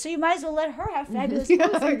boobs, so you might as well let her have fabulous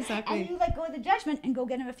boobs. Exactly. And you let go of the judgment and go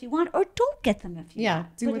get them if you want, or don't get them if you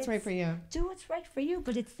want. Do what's right for you. Do what's right for you,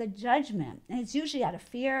 but it's the judgment, and it's usually out of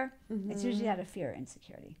fear. Mm-hmm. It's usually out of fear,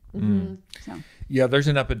 insecurity. Mm-hmm. So. Yeah, there's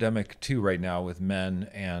an epidemic too right now with men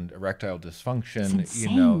and erectile dysfunction. It's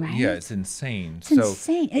insane, right? Yeah, it's insane. It's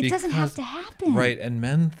insane. It doesn't have to happen. Right, and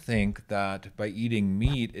men think that by eating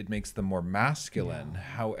meat, it makes them more masculine.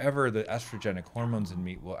 However, the estrogenic hormones in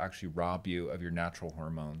meat will actually rob you of your natural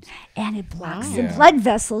hormones. And it blocks the blood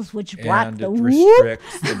vessels, which block and the it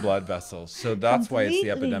restricts the blood vessels. So that's why it's the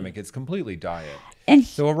Completely. epidemic. It's completely diet. And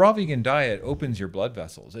So a raw vegan diet opens your blood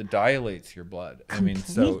vessels. It dilates your blood. I mean,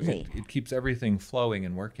 so Completely. it keeps everything flowing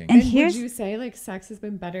and working. And And here's would you say like sex has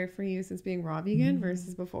been better for you since being raw vegan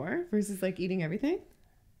versus before, versus like eating everything?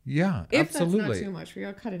 Yeah, If absolutely. that's not too much for you,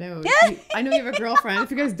 I'll cut it out. I know you have a girlfriend. If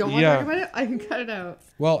you guys don't want to talk about it, I can cut it out.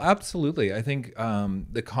 Well, absolutely. I think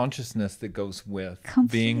the consciousness that goes with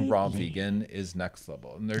being raw vegan is next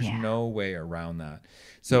level, and there's no way around that.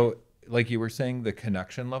 So, like you were saying, the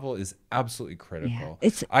connection level is absolutely critical.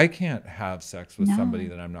 I can't have sex with somebody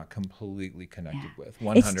that I'm not completely connected with.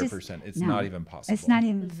 100%. It's not even possible. It's not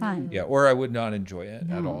even fun. Yeah, or I would not enjoy it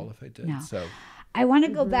at all if I did. No. So, I want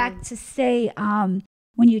to go back to say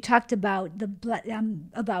when you talked about the blood,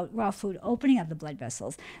 about raw food opening up the blood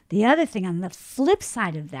vessels. The other thing on the flip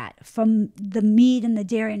side of that, from the meat and the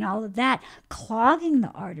dairy and all of that, clogging the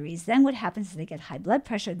arteries. Then what happens is they get high blood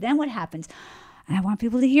pressure. Then what happens? And I want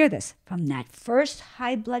people to hear this from that first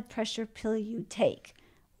high blood pressure pill you take.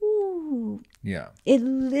 Ooh. yeah. It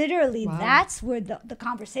literally, that's where the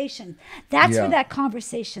conversation, that's where that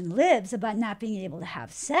conversation lives about not being able to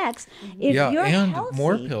have sex. If you're and healthy,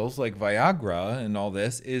 more pills like Viagra and all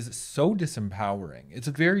this is so disempowering. It's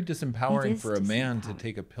very disempowering for a man to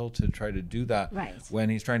take a pill to try to do that when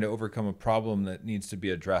he's trying to overcome a problem that needs to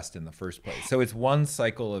be addressed in the first place. So it's one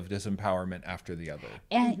cycle of disempowerment after the other.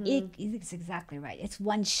 And it's exactly right. It's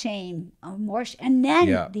one shame or more. And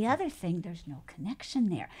then the other thing, there's no connection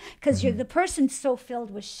there. Because you're the person's so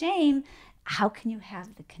filled with shame, how can you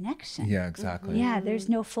have the connection? Yeah, exactly. Yeah, there's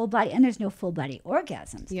no full body, and there's no full body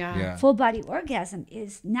orgasms. Yeah. Full body orgasm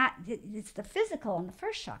is not, it's the physical on the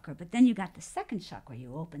first chakra, but then you got the second chakra,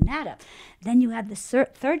 you open that up. Then you have the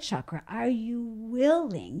third chakra. Are you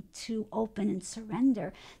willing to open and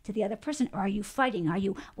surrender to the other person, or are you fighting? Are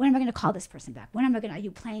you, when am I going to call this person back? Are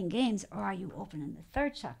you playing games, or are you open in the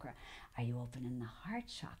third chakra? Are you open in the heart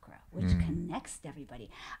chakra, which connects everybody?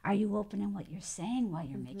 Are you open in what you're saying while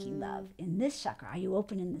you're making love in this chakra? Are you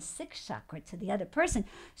open in the sixth chakra to the other person?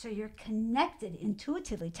 So you're connected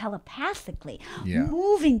intuitively, telepathically,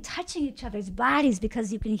 moving, touching each other's bodies,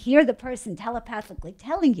 because you can hear the person telepathically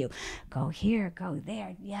telling you, go here, go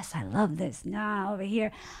there. Yes, I love this. No, over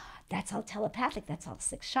here. That's all telepathic. That's all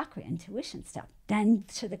sixth chakra, intuition stuff. Then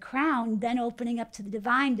to the crown, then opening up to the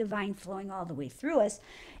divine flowing all the way through us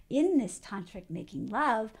in this tantric making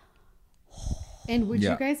love. And would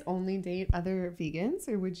you guys only date other vegans,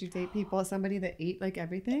 or would you date somebody that ate like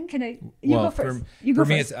everything? Can I? You go first. For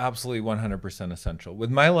me, it's absolutely 100% essential. With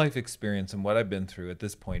my life experience and what I've been through at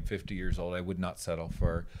this point, 50 years old, I would not settle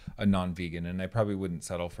for a non-vegan, and I probably wouldn't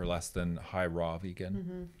settle for less than high raw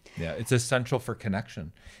vegan. Yeah, it's essential for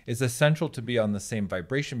connection. It's essential to be on the same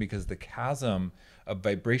vibration, because the chasm of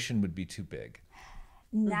vibration would be too big.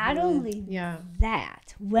 Not only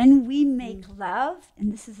that, when we make love,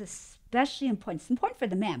 and this is especially important, it's important for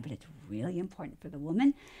the man, but it's really important for the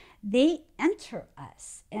woman, they enter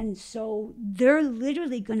us. And so they're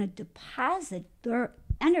literally going to deposit their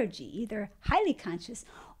energy, either highly conscious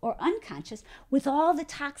or unconscious, with all the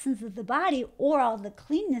toxins of the body or all the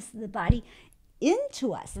cleanness of the body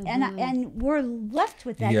into us. And we're left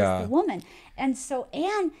with that as the woman. And so,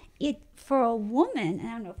 and it, for a woman, and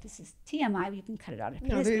I don't know if this is TMI, you can cut it out if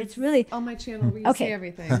it is, but it's really on my channel we say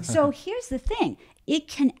everything. So here's the thing. It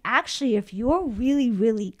can actually, if you're really,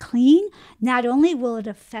 really clean, not only will it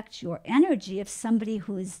affect your energy if somebody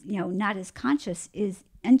who is, not as conscious is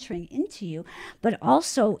entering into you, but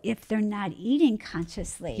also if they're not eating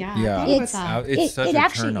consciously, it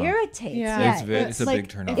actually irritates. It's a big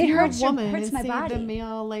turn off. It hurts my body. The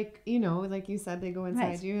male, like you said, they go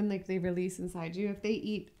inside you and like they release inside you. If they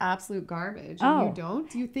eat absolute garbage and you don't,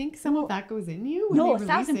 do you think some of that goes in you? No,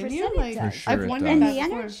 1,000% it does. Sure I've wondered and that the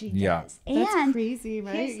before. energy does. That's And crazy,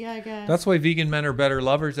 right? I guess. That's why vegan men are better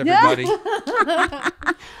lovers, everybody.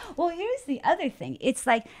 well, here's the other thing. It's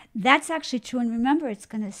like, that's actually true. And remember, it's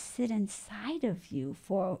going to sit inside of you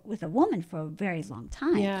with a woman for a very long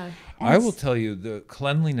time. Yeah. And I will tell you, the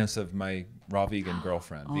cleanliness of my raw vegan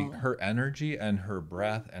girlfriend, her energy and her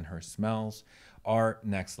breath and her smells are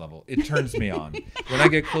next level. It turns me on. When I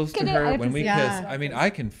get close to her, when we kiss, I mean, I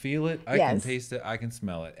can feel it, I can taste it, I can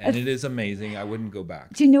smell it. And it is amazing. I wouldn't go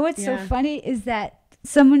back. Do you know what's so funny is that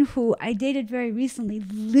someone who I dated very recently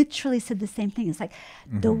literally said the same thing. It's like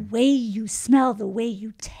the way you smell, the way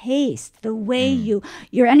you taste, the way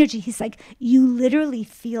your energy. He's like, you literally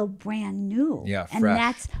feel brand new. Yeah, and fresh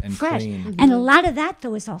that's and fresh. clean. And a lot of that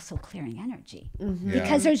though is also clearing energy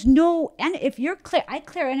because there's no, and if you're clear, I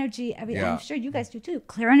clear energy every. I'm sure you guys do too.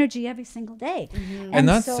 Clear energy every single day, and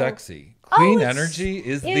that's sexy. Clean energy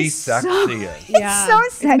is the sexiest. Yeah. It's so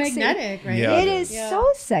sexy. It's magnetic, right? Yeah, It is so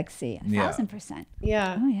sexy. 1,000%.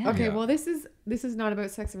 Yeah. Oh, yeah. Okay. Yeah. Well, this is not about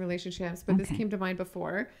sex and relationships, but this came to mind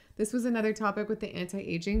before. This was another topic with the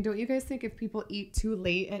anti-aging. Don't you guys think if people eat too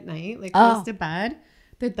late at night, like close to bed,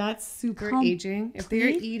 that's super aging? If they're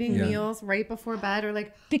eating meals right before bed, or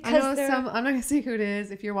like, Because I know I'm not gonna say who it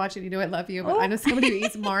is. If you're watching, you know I love you, but I know somebody who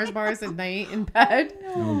eats Mars bars at night in bed,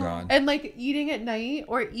 Oh God. and like eating at night,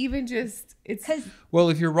 or even just Well,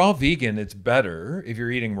 if you're raw vegan, it's better if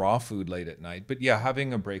you're eating raw food late at night. But yeah,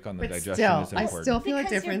 having a break on the digestion still, is important. I still feel a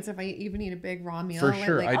Because difference if I even eat a big raw meal For at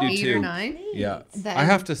sure, like I do 8 too. or 9. Yeah, Then- I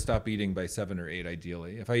have to stop eating by 7 or 8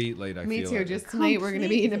 ideally. If I eat late, I Me feel too. it. Just tonight we're gonna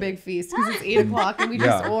be eating a big feast because it's 8 o'clock and we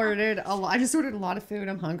just Yeah. ordered a lot. I just ordered a lot of food.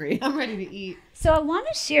 I'm hungry. I'm ready to eat. So I want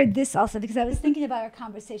to share this also because I was thinking about our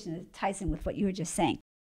conversation that ties in with what you were just saying.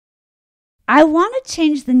 I want to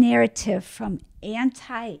change the narrative from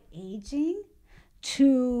anti-aging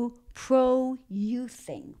to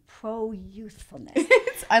pro-youthing, pro-youthfulness.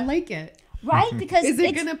 I like it. Right? Because Is it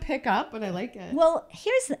it's, gonna pick up? But I like it. well,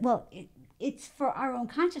 it's for our own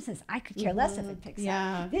consciousness. I could care less if it picks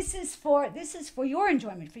Yeah. up. This is for your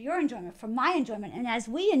enjoyment, for my enjoyment. And as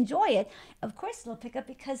we enjoy it, of course it'll pick up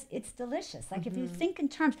because it's delicious. Like if you think in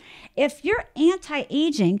terms, if you're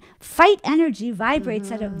anti-aging, fight energy vibrates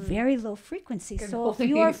at a very low frequency. So if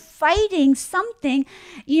you're fighting something,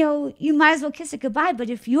 you might as well kiss it goodbye. But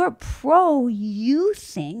if you're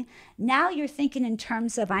pro-youthing, now you're thinking in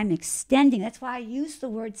terms of I'm extending. That's why I use the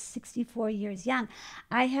word 64 years young.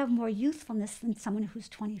 I have more youthfulness than someone who's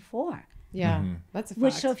 24. Yeah, that's a fact.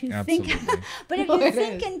 Which, so if you Absolutely. think, but if Well, you it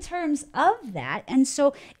think is. in terms of that, and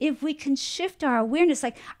so if we can shift our awareness,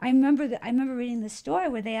 like I remember reading the story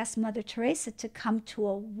where they asked Mother Teresa to come to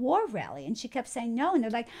a war rally, and she kept saying no, and they're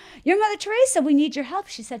like, "You're Mother Teresa, we need your help."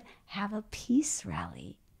 She said, "Have a peace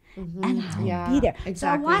rally." And I'll be there.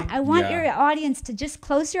 exactly. So I want your audience to just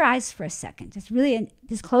close your eyes for a second.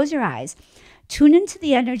 Just close your eyes. Tune into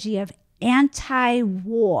the energy of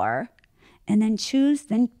anti-war, and then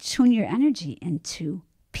tune your energy into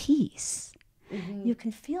peace. You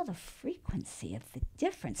can feel the frequency of the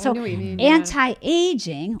difference. I So know what you mean,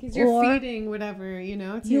 anti-aging, because you're or feeding whatever, too.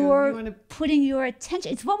 you're You want to putting your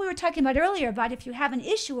attention. It's what we were talking about earlier about if you have an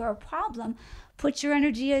issue or a problem, put your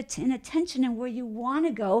energy and attention in where you want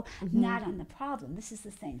to go, not on the problem. This is the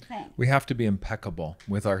same thing. We have to be impeccable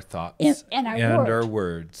with our thoughts And our our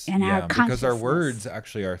words. And our because our consciousness. words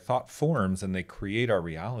actually are thought forms and they create our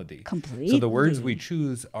reality. Completely. So the words we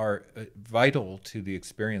choose are vital to the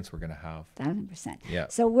experience we're going to have. 1,000%. Yeah.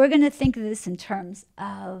 So we're going to think of this in terms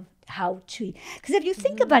of how to, because if you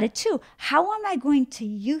think about it too, how am I going to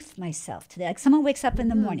youth myself today? Like someone wakes up in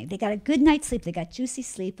the morning, they got a good night's sleep, they got juicy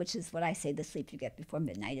sleep, which is what I say the sleep you get before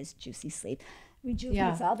midnight is juicy sleep.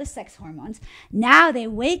 Rejuvenates all the sex hormones. Now they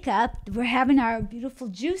wake up, we're having our beautiful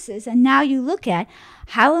juices, and now you look at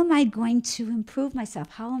how am I going to improve myself?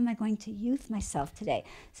 How am I going to youth myself today?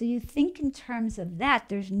 So you think in terms of that,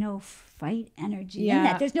 there's no fight energy in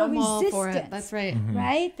that. There's no I'm all resistance. for it. That's right.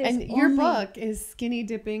 Right? There's And your only- book is Skinny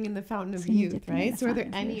Dipping in the Fountain of Skinny Youth, Dipping in right? the So are there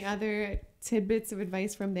Fountain of any Youth. other tidbits of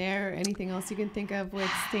advice from there, or anything else you can think of with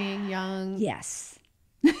staying young? Yes.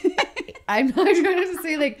 I'm not trying to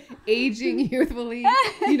say like aging youthfully,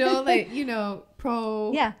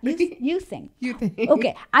 pro. Yeah, youthing. Youthing.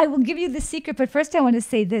 Okay, I will give you the secret, but first I want to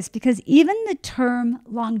say this, because even the term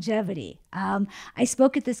longevity, I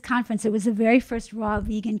spoke at this conference. It was the very first raw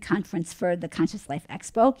vegan conference for the Conscious Life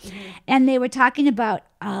Expo, and they were talking about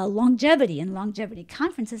longevity and longevity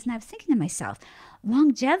conferences, and I was thinking to myself,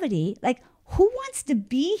 longevity, like, who wants to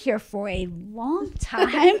be here for a long time?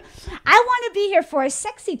 I want to be here for a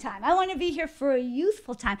sexy time. I want to be here for a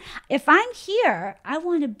youthful time. If I'm here, I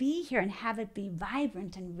want to be here and have it be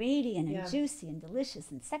vibrant and radiant and juicy and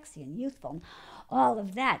delicious and sexy and youthful and all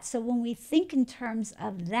of that. So when we think in terms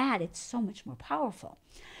of that, it's so much more powerful.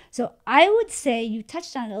 So I would say, you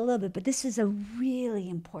touched on it a little bit, but this is a really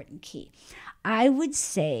important key. I would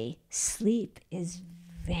say sleep is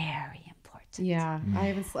very important. Yeah, I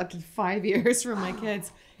haven't slept in 5 years from my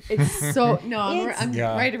kids. It's so I'm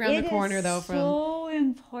right around the corner though. So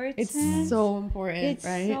important. It's so important, It's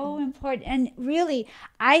right? so important. And really,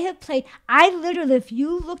 I literally, if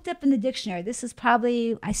you looked up in the dictionary, this is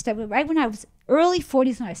probably, I started right when I was early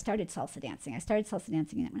 40s when I started salsa dancing. I started salsa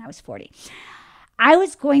dancing when I was 40. I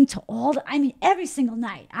was going to every single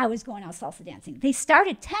night I was going out salsa dancing. They start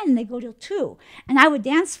at 10 and they go till 2. And I would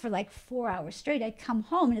dance for like 4 hours straight. I'd come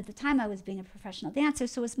home, and at the time I was being a professional dancer,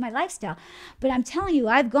 so it was my lifestyle. But I'm telling you,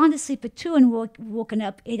 I've gone to sleep at 2 and woken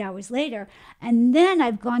up 8 hours later. And then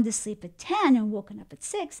I've gone to sleep at 10 and woken up at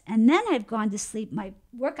 6. And then I've gone to sleep. My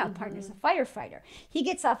workout partner's a firefighter. He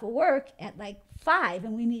gets off of work at like 5,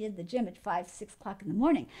 and we meet at the gym at 5, 6 o'clock in the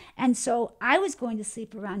morning. And so I was going to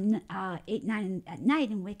sleep around 8, 9 at night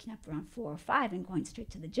and waking up around 4 or 5 and going straight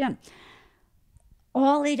to the gym.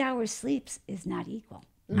 All 8 hours sleeps is not equal.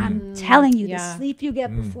 I'm telling you, the sleep you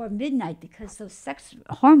get before midnight, because those sex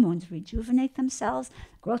hormones rejuvenate themselves,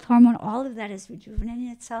 growth hormone, all of that is rejuvenating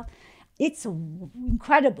itself. It's an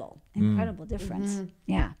incredible difference.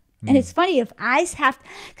 Yeah. And it's funny, if I have,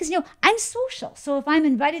 because I'm social. So if I'm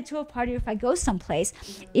invited to a party, or if I go someplace,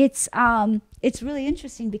 it's really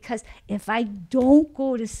interesting, because if I don't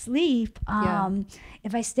go to sleep,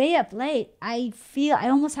 if I stay up late, I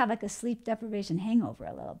almost have like a sleep deprivation hangover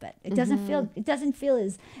a little bit. It doesn't feel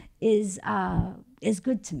as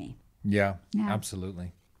good to me. Yeah,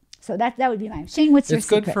 absolutely. So that would be mine. Shane, what's your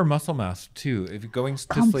secret? It's good for muscle mass too. If going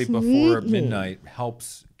to sleep before midnight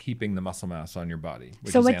helps keeping the muscle mass on your body,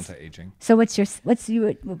 which is anti-aging. So what would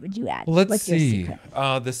you add? Well, let's what's see.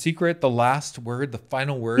 The secret, the last word, the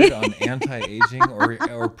final word on anti-aging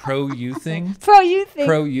or pro-youthing.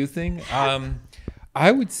 Pro-youthing. I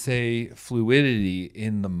would say fluidity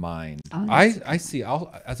in the mind. I see,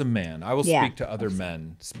 as a man, I will speak to other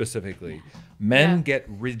men specifically. Men get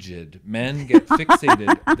rigid. Men get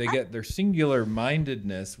fixated. They get their singular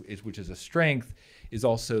mindedness, which is a strength, is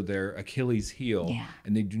also their Achilles heel. Yeah.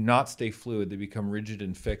 And they do not stay fluid. They become rigid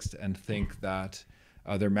and fixed and think that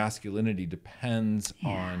their masculinity depends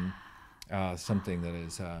on something that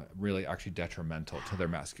is really actually detrimental to their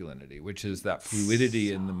masculinity, which is that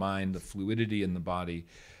fluidity in the mind, the fluidity in the body,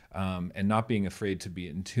 and not being afraid to be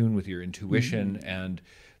in tune with your intuition and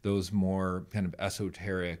those more kind of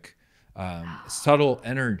esoteric, subtle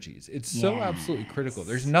energies. It's so absolutely critical.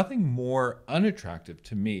 There's nothing more unattractive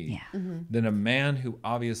to me than a man who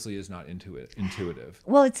obviously is not intuitive.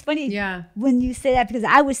 Well, it's funny when you say that, because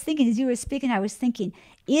I was thinking, as you were speaking, I was thinking,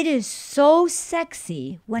 it is so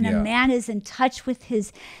sexy when a man is in touch with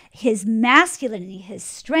his masculinity, his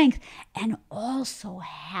strength, and also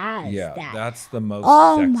has that. That's the most sexy.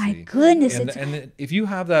 Oh my goodness. And if you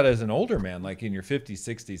have that as an older man, like in your 50s,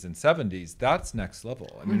 60s, and 70s, that's next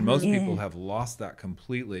level. I mean, most people have lost that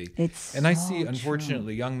completely. I see,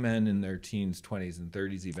 unfortunately, young men in their teens, 20s, and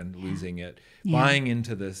 30s even losing it, buying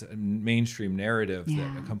into this mainstream narrative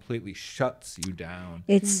that completely shuts you down.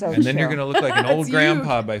 It's so And then you're going to look like an old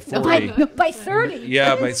grandpa by 40. By 30.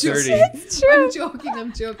 Yeah, by 30. It's true.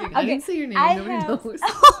 I'm joking. I didn't say your name. Nobody knows.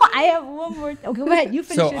 I have one more. Okay, go ahead. You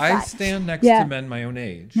finish your thought. So I stand next to men my own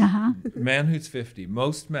age. A man who's 50.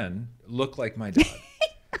 Most men look like my dad.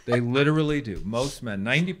 They literally do. Most men,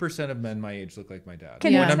 90% of men my age look like my dad.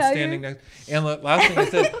 Can I'm standing next, and last thing I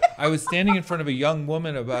said, I was standing in front of a young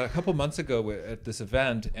woman about a couple months ago at this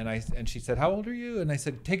event, and she said, "How old are you?" And I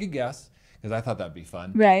said, "Take a guess." Because I thought that'd be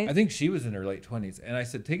fun. Right. I think she was in her late 20s. And I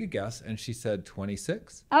said, "Take a guess." And she said,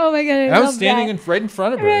 26. Oh, my God. I was standing right in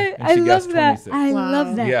front of her. Right. And she guessed 26. I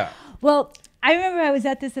love that. Yeah. Well, I remember I was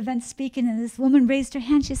at this event speaking, and this woman raised her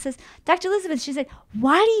hand. She says, "Dr. Elizabeth," she said,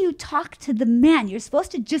 "why do you talk to the men? You're supposed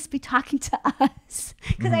to just be talking to us."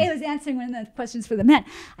 Because I was answering one of the questions for the men.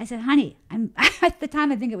 I said, "Honey, at the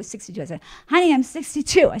time, I think it was 62. I said, 'Honey, I'm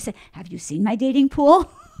 62. I said, "Have you seen my dating pool?"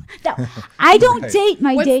 No, I don't date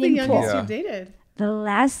my dating pool. What's the youngest you dated? The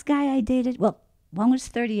last guy I dated, well, one was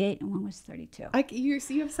 38 and one was 32.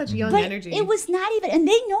 You have such young But energy. it was not even, and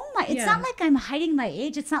they know it's not like I'm hiding my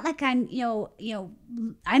age. It's not like I'm,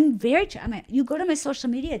 I'm very, you go to my social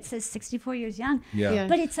media, it says 64 years young. Yeah.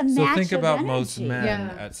 But it's a match So think about of most energy. men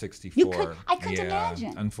at 64. I couldn't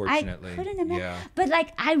imagine. Unfortunately. I couldn't imagine. But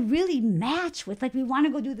like, I really match with, like, we want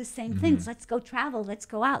to go do the same things. Let's go travel. Let's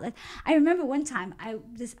go out. I remember one time I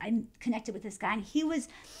connected with this guy, and he was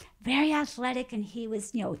very athletic, and he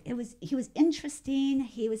was, he was interesting.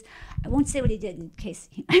 I won't say what he did in case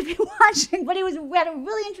he might be watching, but he had a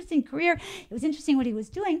really interesting career. It was interesting what he was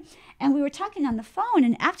doing. And we were talking on the phone,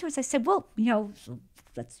 and afterwards I said, "Well,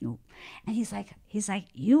 let's." And he's like,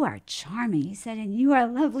 "You are charming." He said, "And you are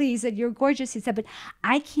lovely." He said, "You're gorgeous." He said, "But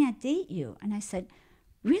I can't date you." And I said,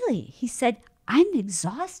 "Really?" He said, I'm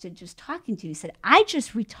exhausted just talking to you. He said, I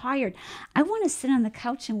just retired. I want to sit on the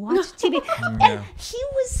couch and watch TV. And he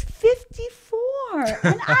was 54.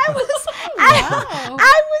 And I was,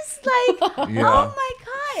 I was like, oh my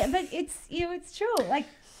God. But it's, you know, it's true. Like,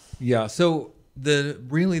 yeah. So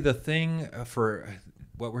the thing for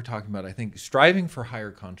what we're talking about, I think, striving for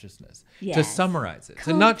higher consciousness. To summarize it,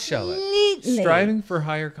 to nutshell it, striving for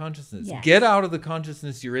higher consciousness. Get out of the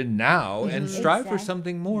consciousness you're in now and strive for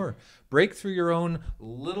something more. Break through your own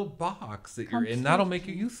little box that you're in. That'll make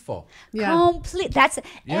you youthful. Complete. That's it.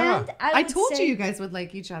 And I told you guys would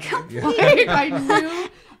like each other. I knew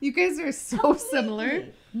you guys are so similar.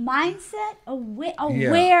 Mindset,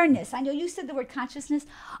 awareness. I know you said the word consciousness.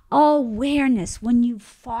 Awareness. When you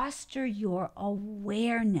foster your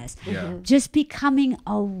awareness, just becoming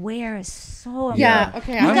aware is so important. Yeah,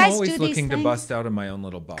 okay. I'm always looking to bust out of my own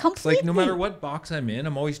little box. Completely. Like no matter what box I'm in,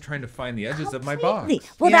 I'm always trying to find the edges of my box.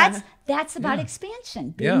 Well, that's about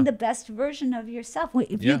expansion, being the best version of yourself.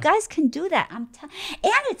 If you guys can do that, and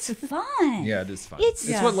it's fun. Yeah, it is fun. It's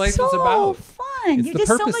what life is about. Fun. It's You the get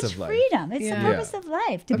so purpose much of life. freedom. It's the purpose of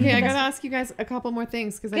life. Okay, I gotta ask you guys a couple more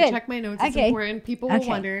things because I checked my notes. It's important. People will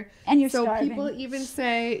wonder. And you're so starving. People even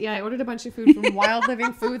say, I ordered a bunch of food from Wild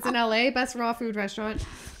Living Foods in LA, best raw food restaurant.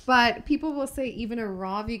 But people will say even a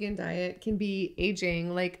raw vegan diet can be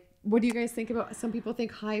aging. Like, what do you guys think about? Some people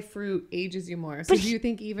think high fruit ages you more. So do you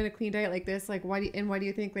think even a clean diet like this, like why do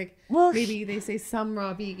you think like maybe they say some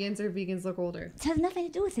raw vegans or vegans look older? It has nothing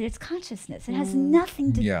to do with it. It's consciousness. It has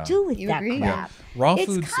nothing to do with that crap. Raw it's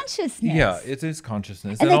foods, consciousness. Yeah, it is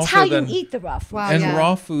consciousness. And it's also how you eat the raw food.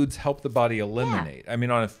 Raw foods help the body eliminate. I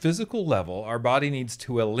mean, on a physical level, our body needs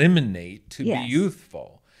to eliminate to be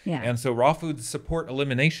youthful. And so raw foods support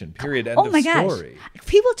elimination, period, end of story.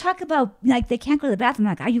 People talk about, like, they can't go to the bathroom.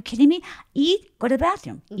 I'm like, are you kidding me? Eat, go to the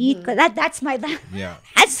bathroom. Eat, go. That's my,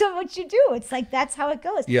 that's what you do. It's like, that's how it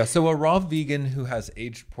goes. Yeah, so a raw vegan who has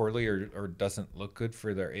aged poorly or doesn't look good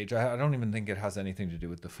for their age, I don't even think it has anything to do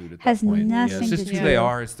with the food at that point. Nothing it's just to who do. they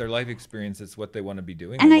are. It's their life experience. It's what they want to be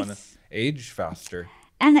doing. They want to age faster.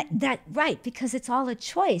 And because it's all a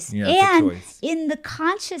choice. Yeah, and it's a choice. In the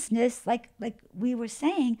consciousness, like we were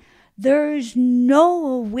saying, there's no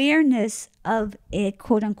awareness of a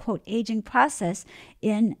quote unquote aging process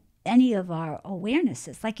in any of our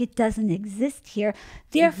awarenesses. Like, it doesn't exist here.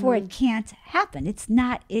 Therefore, it can't happen. It's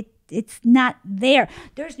not there.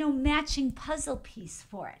 There's no matching puzzle piece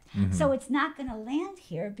for it. So it's not going to land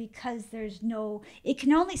here because there's no,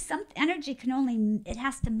 energy it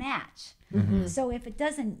has to match. So if it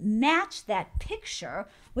doesn't match that picture,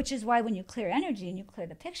 which is why when you clear energy and you clear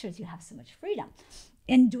the pictures, you have so much freedom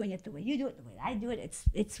in doing it the way you do it, the way I do it.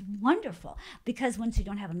 It's wonderful, because once you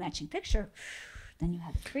don't have a matching picture, then you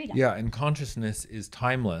have freedom. Yeah, and consciousness is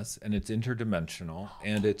timeless, and it's interdimensional,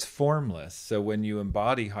 and it's formless. So when you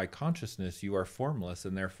embody high consciousness, you are formless,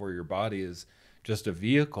 and therefore your body is just a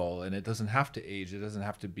vehicle, and it doesn't have to age. It doesn't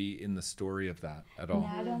have to be in the story of that at all.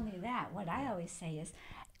 Not only that, what I always say is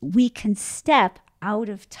we can step out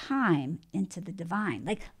of time into the divine.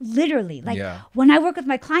 Like, literally, when I work with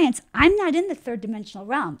my clients, I'm not in the third dimensional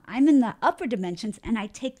realm. I'm in the upper dimensions, and I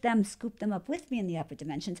take them, scoop them up with me in the upper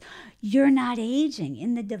dimensions. You're not aging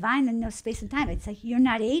in the divine, and no space and time. It's like, you're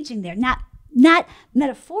not aging there. Not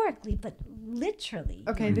metaphorically, but literally.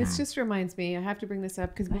 Okay, this just reminds me, I have to bring this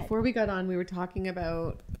up because before we got on, we were talking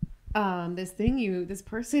about this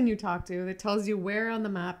person you talk to that tells you where on the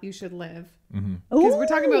map you should live. Because we're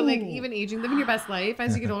talking about, like, even aging, living your best life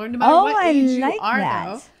as you get older, no matter what age you are,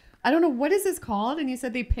 though. I don't know, what is this called? And you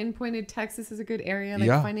said they pinpointed Texas as a good area, like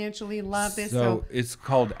financially love this. So it's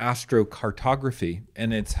called astrocartography,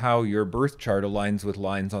 and it's how your birth chart aligns with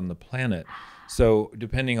lines on the planet. So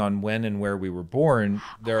depending on when and where we were born,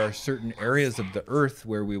 there are certain areas of the earth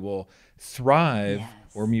where we will thrive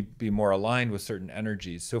or be more aligned with certain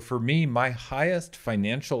energies. So for me, my highest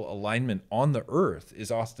financial alignment on the earth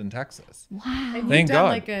is Austin, Texas. Wow. And Thank you've done God.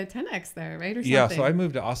 like a 10X there, right? Or something. Yeah, so I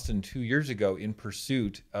moved to Austin 2 years ago in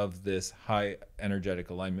pursuit of this high energetic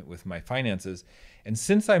alignment with my finances. And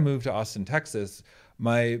since I moved to Austin, Texas,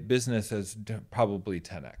 my business has probably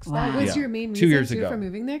 10x. That was your main 2 years reason ago for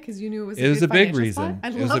moving there, because you knew it was. It was a big financial reason. spot? I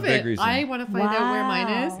It was love a big it. reason. I want to find out where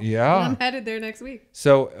mine is. Yeah, and I'm headed there next week.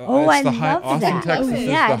 So I it's the high, love Austin, that. Texas is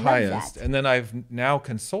I the love highest. that. And then I've now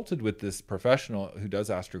consulted with this professional who does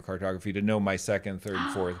astrocartography to know my second, third,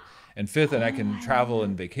 fourth, and 5th, and I can travel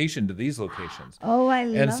and vacation to these locations. Oh, I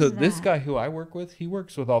love that. And so this guy who I work with, he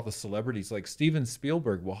works with all the celebrities. Like Steven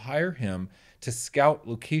Spielberg will hire him to scout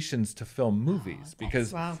locations to film movies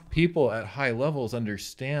because people at high levels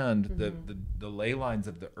understand the ley lines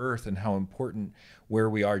of the earth and how important where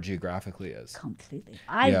we are geographically is. Completely.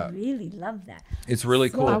 I really love that. It's really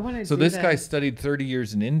cool. So this guy this. studied 30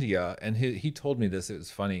 years in India, and he told me this. It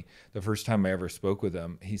was funny. The first time I ever spoke with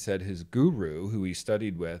him, he said his guru, who he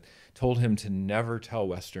studied with, told him to never tell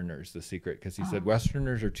Westerners the secret because he said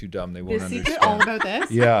Westerners are too dumb. They won't The understand. secret all about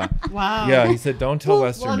this? Yeah. Wow. Yeah, he said don't tell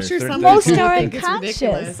Westerners. Well, I'm sure some Most people are think it's unconscious.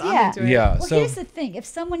 ridiculous. I'm Yeah. into it. Yeah. Well, So here's the thing. If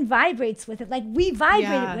someone vibrates with it, like we vibrated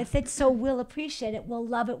Yeah. with it, so we'll appreciate it, we'll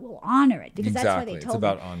love it, we'll honor it. Because that's why exactly, they it's told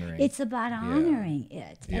about me. honoring. It's about honoring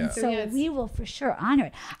it. Yeah. And So so yes. we will for sure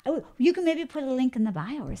honor it. You can maybe put a link in the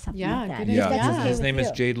bio or something Yeah, like that. good if Yeah, that's idea. okay his with name you.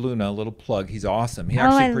 is Jade Luna. A little plug. He's awesome. He Oh,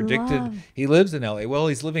 actually I predicted. love- He lives in LA. Well,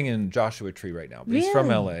 he's living in Joshua Tree right now, but he's from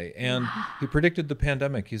Really? LA, and he predicted the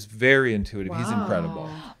pandemic. He's very intuitive. He's Wow. incredible.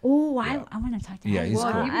 Oh, I want to talk to him. Yeah, he's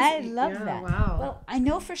Well, cool. he was- I love yeah, that. wow. Well, I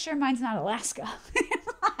know for sure mine's not Alaska.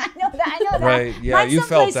 I know that. Right, yeah, Mine's you felt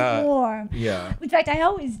someplace that. warm. Yeah. In fact, I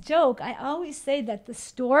always joke. I always say that the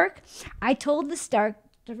stork, I told the stork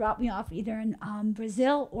to drop me off either in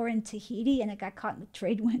Brazil or in Tahiti, and it got caught in the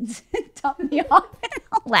trade winds and dumped me off in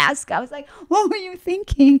Alaska. I was like, what were you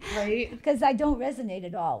thinking? Right. Because I don't resonate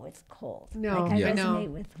at all with cold. No, like I Yeah. resonate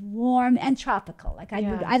with warm and tropical. Like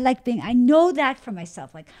Yeah. I like being, I know that for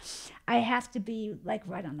myself. Like I have to be like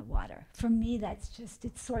right on the water. For me, that's just,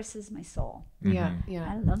 it sources my soul. Yeah, yeah.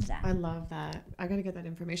 I love that. I love that. I got to get that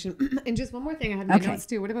information. And just one more thing I had in my Okay. notes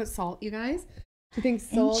too. What about salt, you guys? Do you think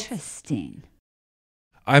salt? Interesting.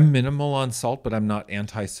 I'm minimal on salt, but I'm not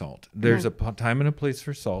anti-salt. There's a time and a place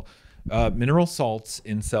for salt. Mineral salts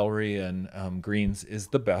in celery and greens is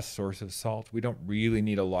the best source of salt. We don't really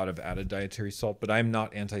need a lot of added dietary salt, but I'm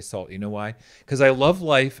not anti-salt. You know why? Because I love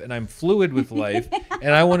life and I'm fluid with life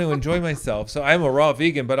and I want to enjoy myself. So I'm a raw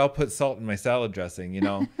vegan, but I'll put salt in my salad dressing, you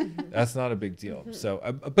know? That's not a big deal. So,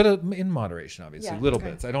 but in moderation, obviously, Yeah, little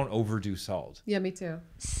okay. bits. I don't overdo salt. Yeah, me too.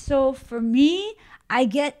 So for me, I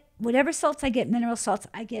get whatever salts I get, mineral salts,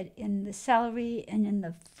 I get in the celery and in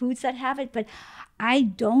the foods that have it, but I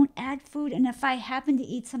don't add food. And if I happen to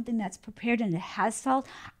eat something that's prepared and it has salt,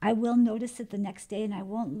 I will notice it the next day and I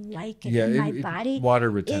won't like it in my body.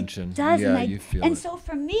 Water retention. It does. Yeah, and you feel and it. so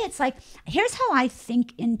for me, it's like, here's how I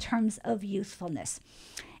think in terms of youthfulness.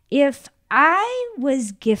 If I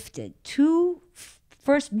was gifted two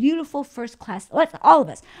beautiful first class, all of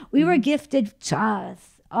us, we were gifted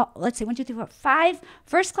let's say 1, 2, 3, 4, 5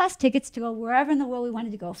 first-class tickets to go wherever in the world we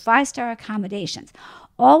wanted to go, 5-star accommodations.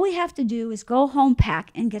 All we have to do is go home,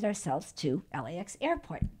 pack, and get ourselves to LAX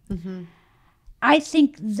airport. I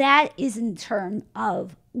think that is in terms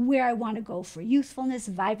of where I want to go for youthfulness,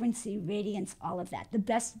 vibrancy, radiance, all of that. The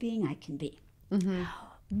best being I can be.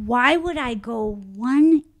 Why would I go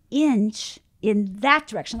 1 inch in that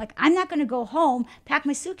direction? Like, I'm not going to go home, pack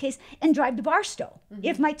my suitcase, and drive to Barstow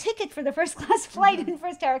if my ticket for the first class flight and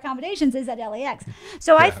first-star accommodations is at LAX.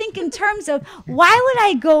 So I think in terms of why would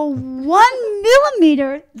I go 1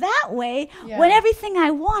 millimeter that way when everything I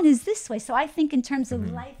want is this way? So I think in terms of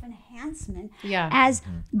life enhancement as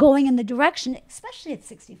going in the direction, especially at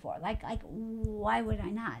 64. Like why would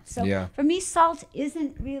I not? So for me, salt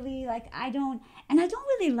isn't really like, I don't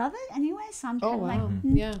really love it anyway. So I'm kind of like,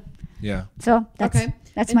 Yeah. Yeah. So that's Okay.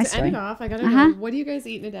 that's And my to end story. it off, I gotta know, what do you guys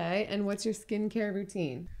eat in a day, and what's your skincare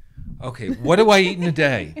routine? Okay, what do I eat in a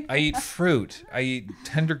day? I eat fruit. I eat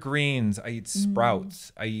tender greens. I eat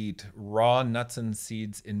sprouts. I eat raw nuts and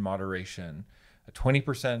seeds in moderation.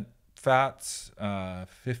 20% fats,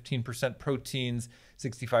 15% proteins,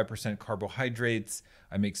 65% carbohydrates.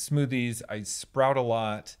 I make smoothies. I sprout a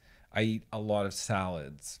lot. I eat a lot of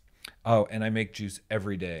salads. Oh, and I make juice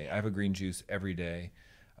every day. I have a green juice every day.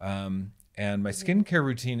 And my skincare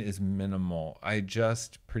routine is minimal. I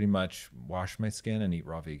just pretty much wash my skin and eat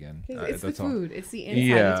raw vegan. It's the That's all. food. It's the inside.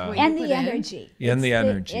 Yeah. It's what you And put the in. energy. Yeah, and the It's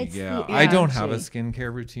energy. it's Yeah, the I don't have a energy.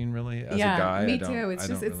 skincare routine really as Yeah, a guy. me I don't, too. It's I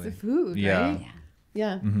just, don't it's really. the food, Yeah. right?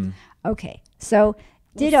 Yeah. Okay, so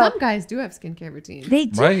ditto. Well, some guys do have skincare routines. They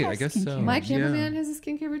do Right, have I guess skincare. so. My Yeah. cameraman has a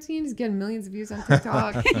skincare routine. He's getting millions of views on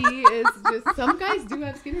TikTok. He is just, some guys do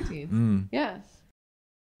have skin routines. Yeah.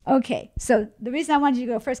 Okay, so the reason I wanted you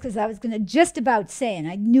to go first because I was going to just about say, and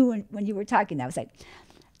I knew when you were talking, I was like,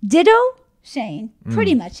 ditto, Shane,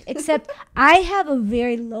 pretty much, except I have a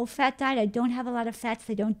very low-fat diet. I don't have a lot of fats.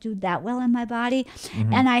 They don't do that well in my body.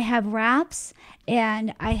 And I have wraps,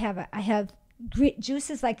 and I have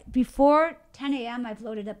juices. Like before 10 a.m., I've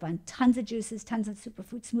loaded up on tons of juices, tons of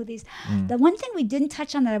superfood smoothies. The one thing we didn't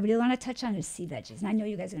touch on that I really want to touch on is sea veggies. And I know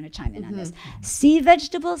you guys are going to chime in on this. Sea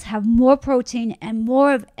vegetables have more protein and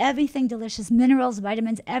more of everything delicious, minerals,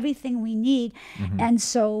 vitamins, everything we need. And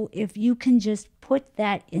so if you can just put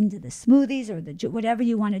that into the smoothies or the whatever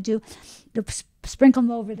you want to do, sprinkle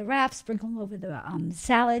them over the wraps, sprinkle them over the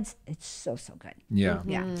salads. It's so good.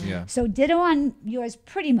 Yeah. So ditto on yours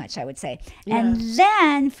pretty much, I would say. And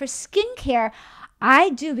then for skincare, I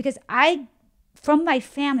do, because from my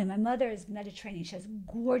family, my mother is Mediterranean. She has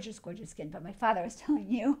gorgeous skin. But my father, I was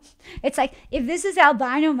telling you, it's like, if this is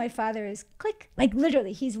albino, my father is click. Like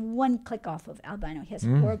literally, he's one click off of albino. He has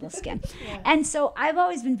horrible skin. And so I've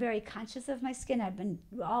always been very conscious of my skin. I've been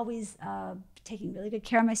always taking really good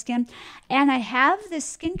care of my skin. And I have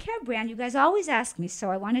this skincare brand. You guys always ask me, so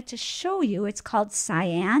I wanted to show you. It's called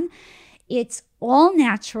Cyan. It's all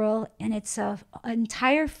natural, and it's an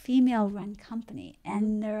entire female-run company,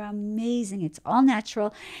 and they're amazing. It's all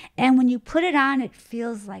natural, and when you put it on, it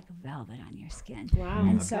feels like velvet on your skin. Wow.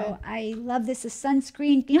 And so I love this. A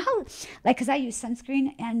sunscreen, you know how, like, because I use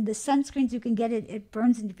sunscreen, and the sunscreens you can get it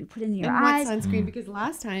burns, and if you put it in your eyes. What sunscreen? Because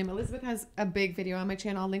last time Elizabeth has a big video on my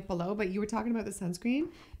channel, I'll link below. But you were talking about the sunscreen,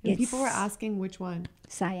 and people were asking which one.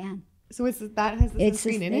 Cyan. So that has the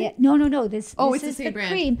sunscreen in it? No. This it's is the same the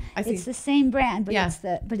brand. cream. I see. It's the same brand, but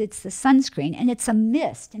it's the sunscreen, and it's a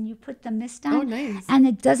mist, and you put the mist on. Oh, nice. And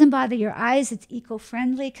it doesn't bother your eyes. It's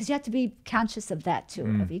eco-friendly, because you have to be conscious of that too,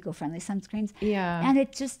 of eco-friendly sunscreens. Yeah. And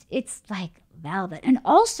it's like velvet. And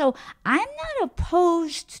also, I'm not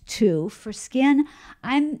opposed to, for skin,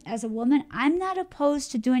 as a woman, I'm not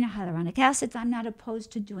opposed to doing hyaluronic acids. I'm not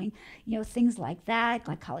opposed to doing, things like that,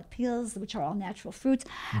 glycolic peels, which are all natural fruits.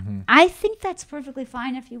 I think that's perfectly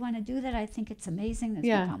fine if you want to do that. I think it's amazing. There's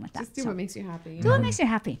no problem with that. Just do what makes you happy. Do what makes you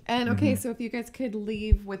happy. And okay, so if you guys could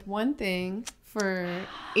leave with one thing for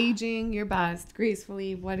aging your best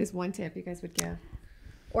gracefully, what is one tip you guys would give?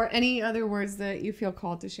 Or any other words that you feel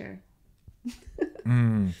called to share?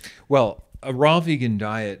 Well, a raw vegan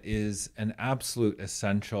diet is an absolute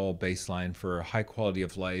essential baseline for a high quality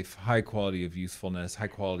of life, high quality of youthfulness, high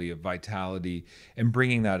quality of vitality, and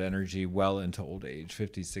bringing that energy well into old age,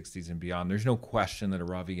 50s, 60s, and beyond. There's no question that a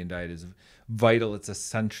raw vegan diet is vital. It's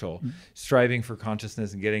essential. Striving for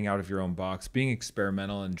consciousness and getting out of your own box, being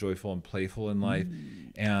experimental and joyful and playful in life,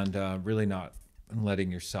 and really not letting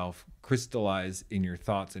yourself crystallize in your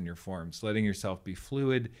thoughts and your forms, letting yourself be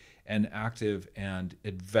fluid and active and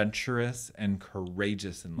adventurous and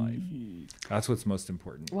courageous in life. That's what's most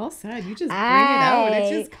important. Well said. You just bring it out. It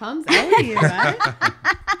just comes out of you, right?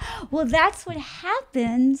 Well, that's what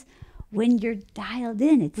happens when you're dialed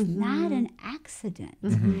in. It's not an accident.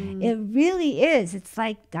 It really is. It's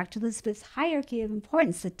like Dr. Elizabeth's hierarchy of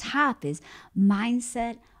importance. The top is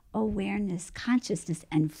mindset, awareness, consciousness,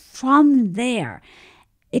 and from there,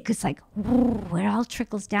 it goes like, it all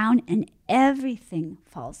trickles down and everything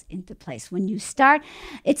falls into place. When you start,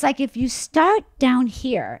 it's like if you start down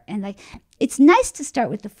here, and like, it's nice to start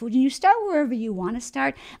with the food, and you start wherever you want to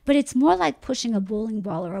start, but it's more like pushing a bowling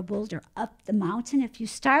ball or a boulder up the mountain. If you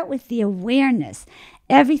start with the awareness,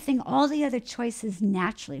 everything, all the other choices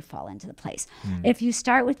naturally fall into place. If you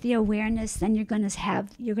start with the awareness, then you're going to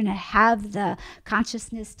have the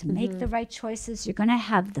consciousness to make the right choices. You're going to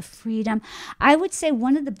have the freedom. I would say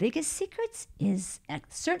one of the biggest secrets is,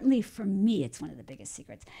 certainly for me, it's one of the biggest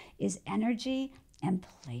secrets, is energy and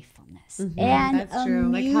playfulness and That's true.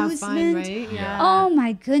 amusement. Like have fun, right? Yeah. Oh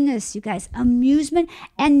my goodness, you guys, amusement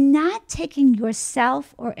and not taking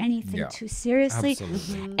yourself or anything too seriously.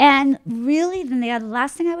 Absolutely. And really, then the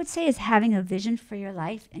last thing I would say is having a vision for your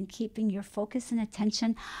life and keeping your focus and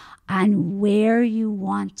attention on where you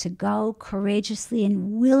want to go, courageously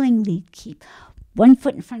and willingly keep one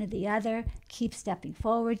foot in front of the other, keep stepping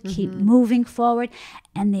forward, keep moving forward.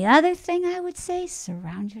 And the other thing I would say,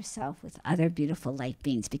 surround yourself with other beautiful light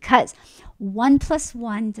beings, because 1 +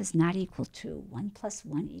 1 does not equal 2. 1 +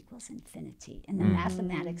 1 equals infinity in the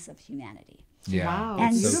mathematics of humanity. Yeah. Wow.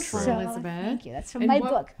 And so beautiful, true. Elizabeth. Thank you. That's from And my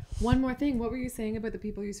book. One more thing. What were you saying about the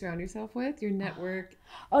people you surround yourself with? Your network.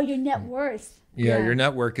 Oh, your net worth. Yeah, Yeah. your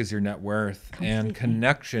network is your net worth, and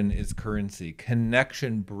connection is currency.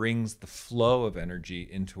 Connection brings the flow of energy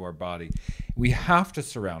into our body. We have to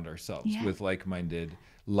surround ourselves with like-minded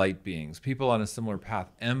light beings, people on a similar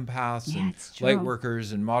path, empaths and light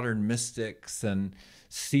workers and modern mystics and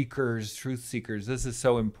seekers, truth seekers. This is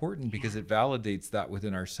so important because it validates that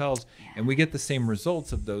within ourselves, and we get the same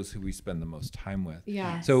results of those who we spend the most time with.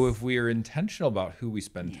 Yeah. So if we are intentional about who we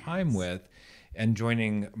spend time with, And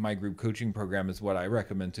joining my group coaching program is what I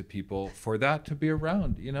recommend to people for that to be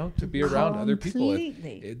around, you know, to be around other people.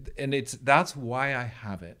 And that's why I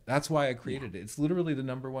have it. That's why I created it. It's literally the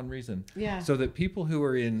 #1 reason. Yeah. So that people who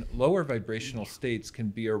are in lower vibrational states can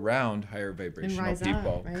be around higher vibrational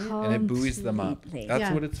people. Up, right? And it buoys them up. That's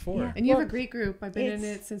what it's for. Yeah. And you have a great group. I've been in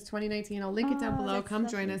it since 2019. I'll link it down below. Come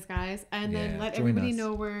join us, guys. And then let everybody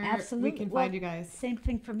know where we can find you guys. Same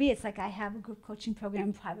thing for me. It's like I have a group coaching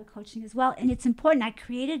program, private coaching as well. And it's important. I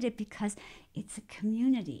created it because it's a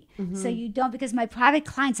community. So you don't, because my private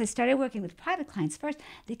clients, I started working with private clients first.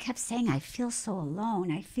 They kept saying, I feel so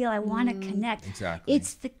alone. I feel I want to connect. Exactly.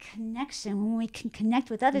 It's the connection when we can connect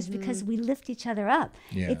with others because we lift each other up.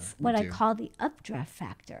 It's what I call the updraft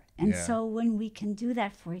factor. And so when we can do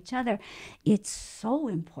that for each other, it's so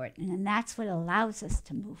important. And that's what allows us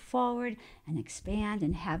to move forward and expand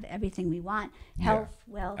and have everything we want. Health,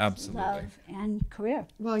 wealth, love, and career.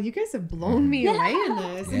 Well, you guys have blown me away in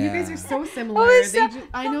this. And you guys are so similar.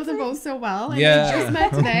 I know them both so well. And we just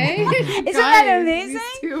met today. Isn't that amazing?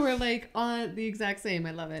 These two were like on the exact same.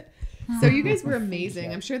 I love it. So you guys were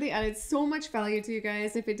amazing. I'm sure they added so much value to you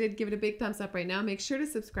guys. If it did, give it a big thumbs up right now. Make sure to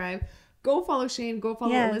subscribe. Go follow Shane. Go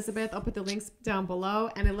follow Elizabeth. I'll put the links down below.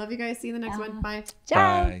 And I love you guys. See you in the next one. Bye.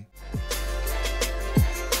 Ciao. Bye.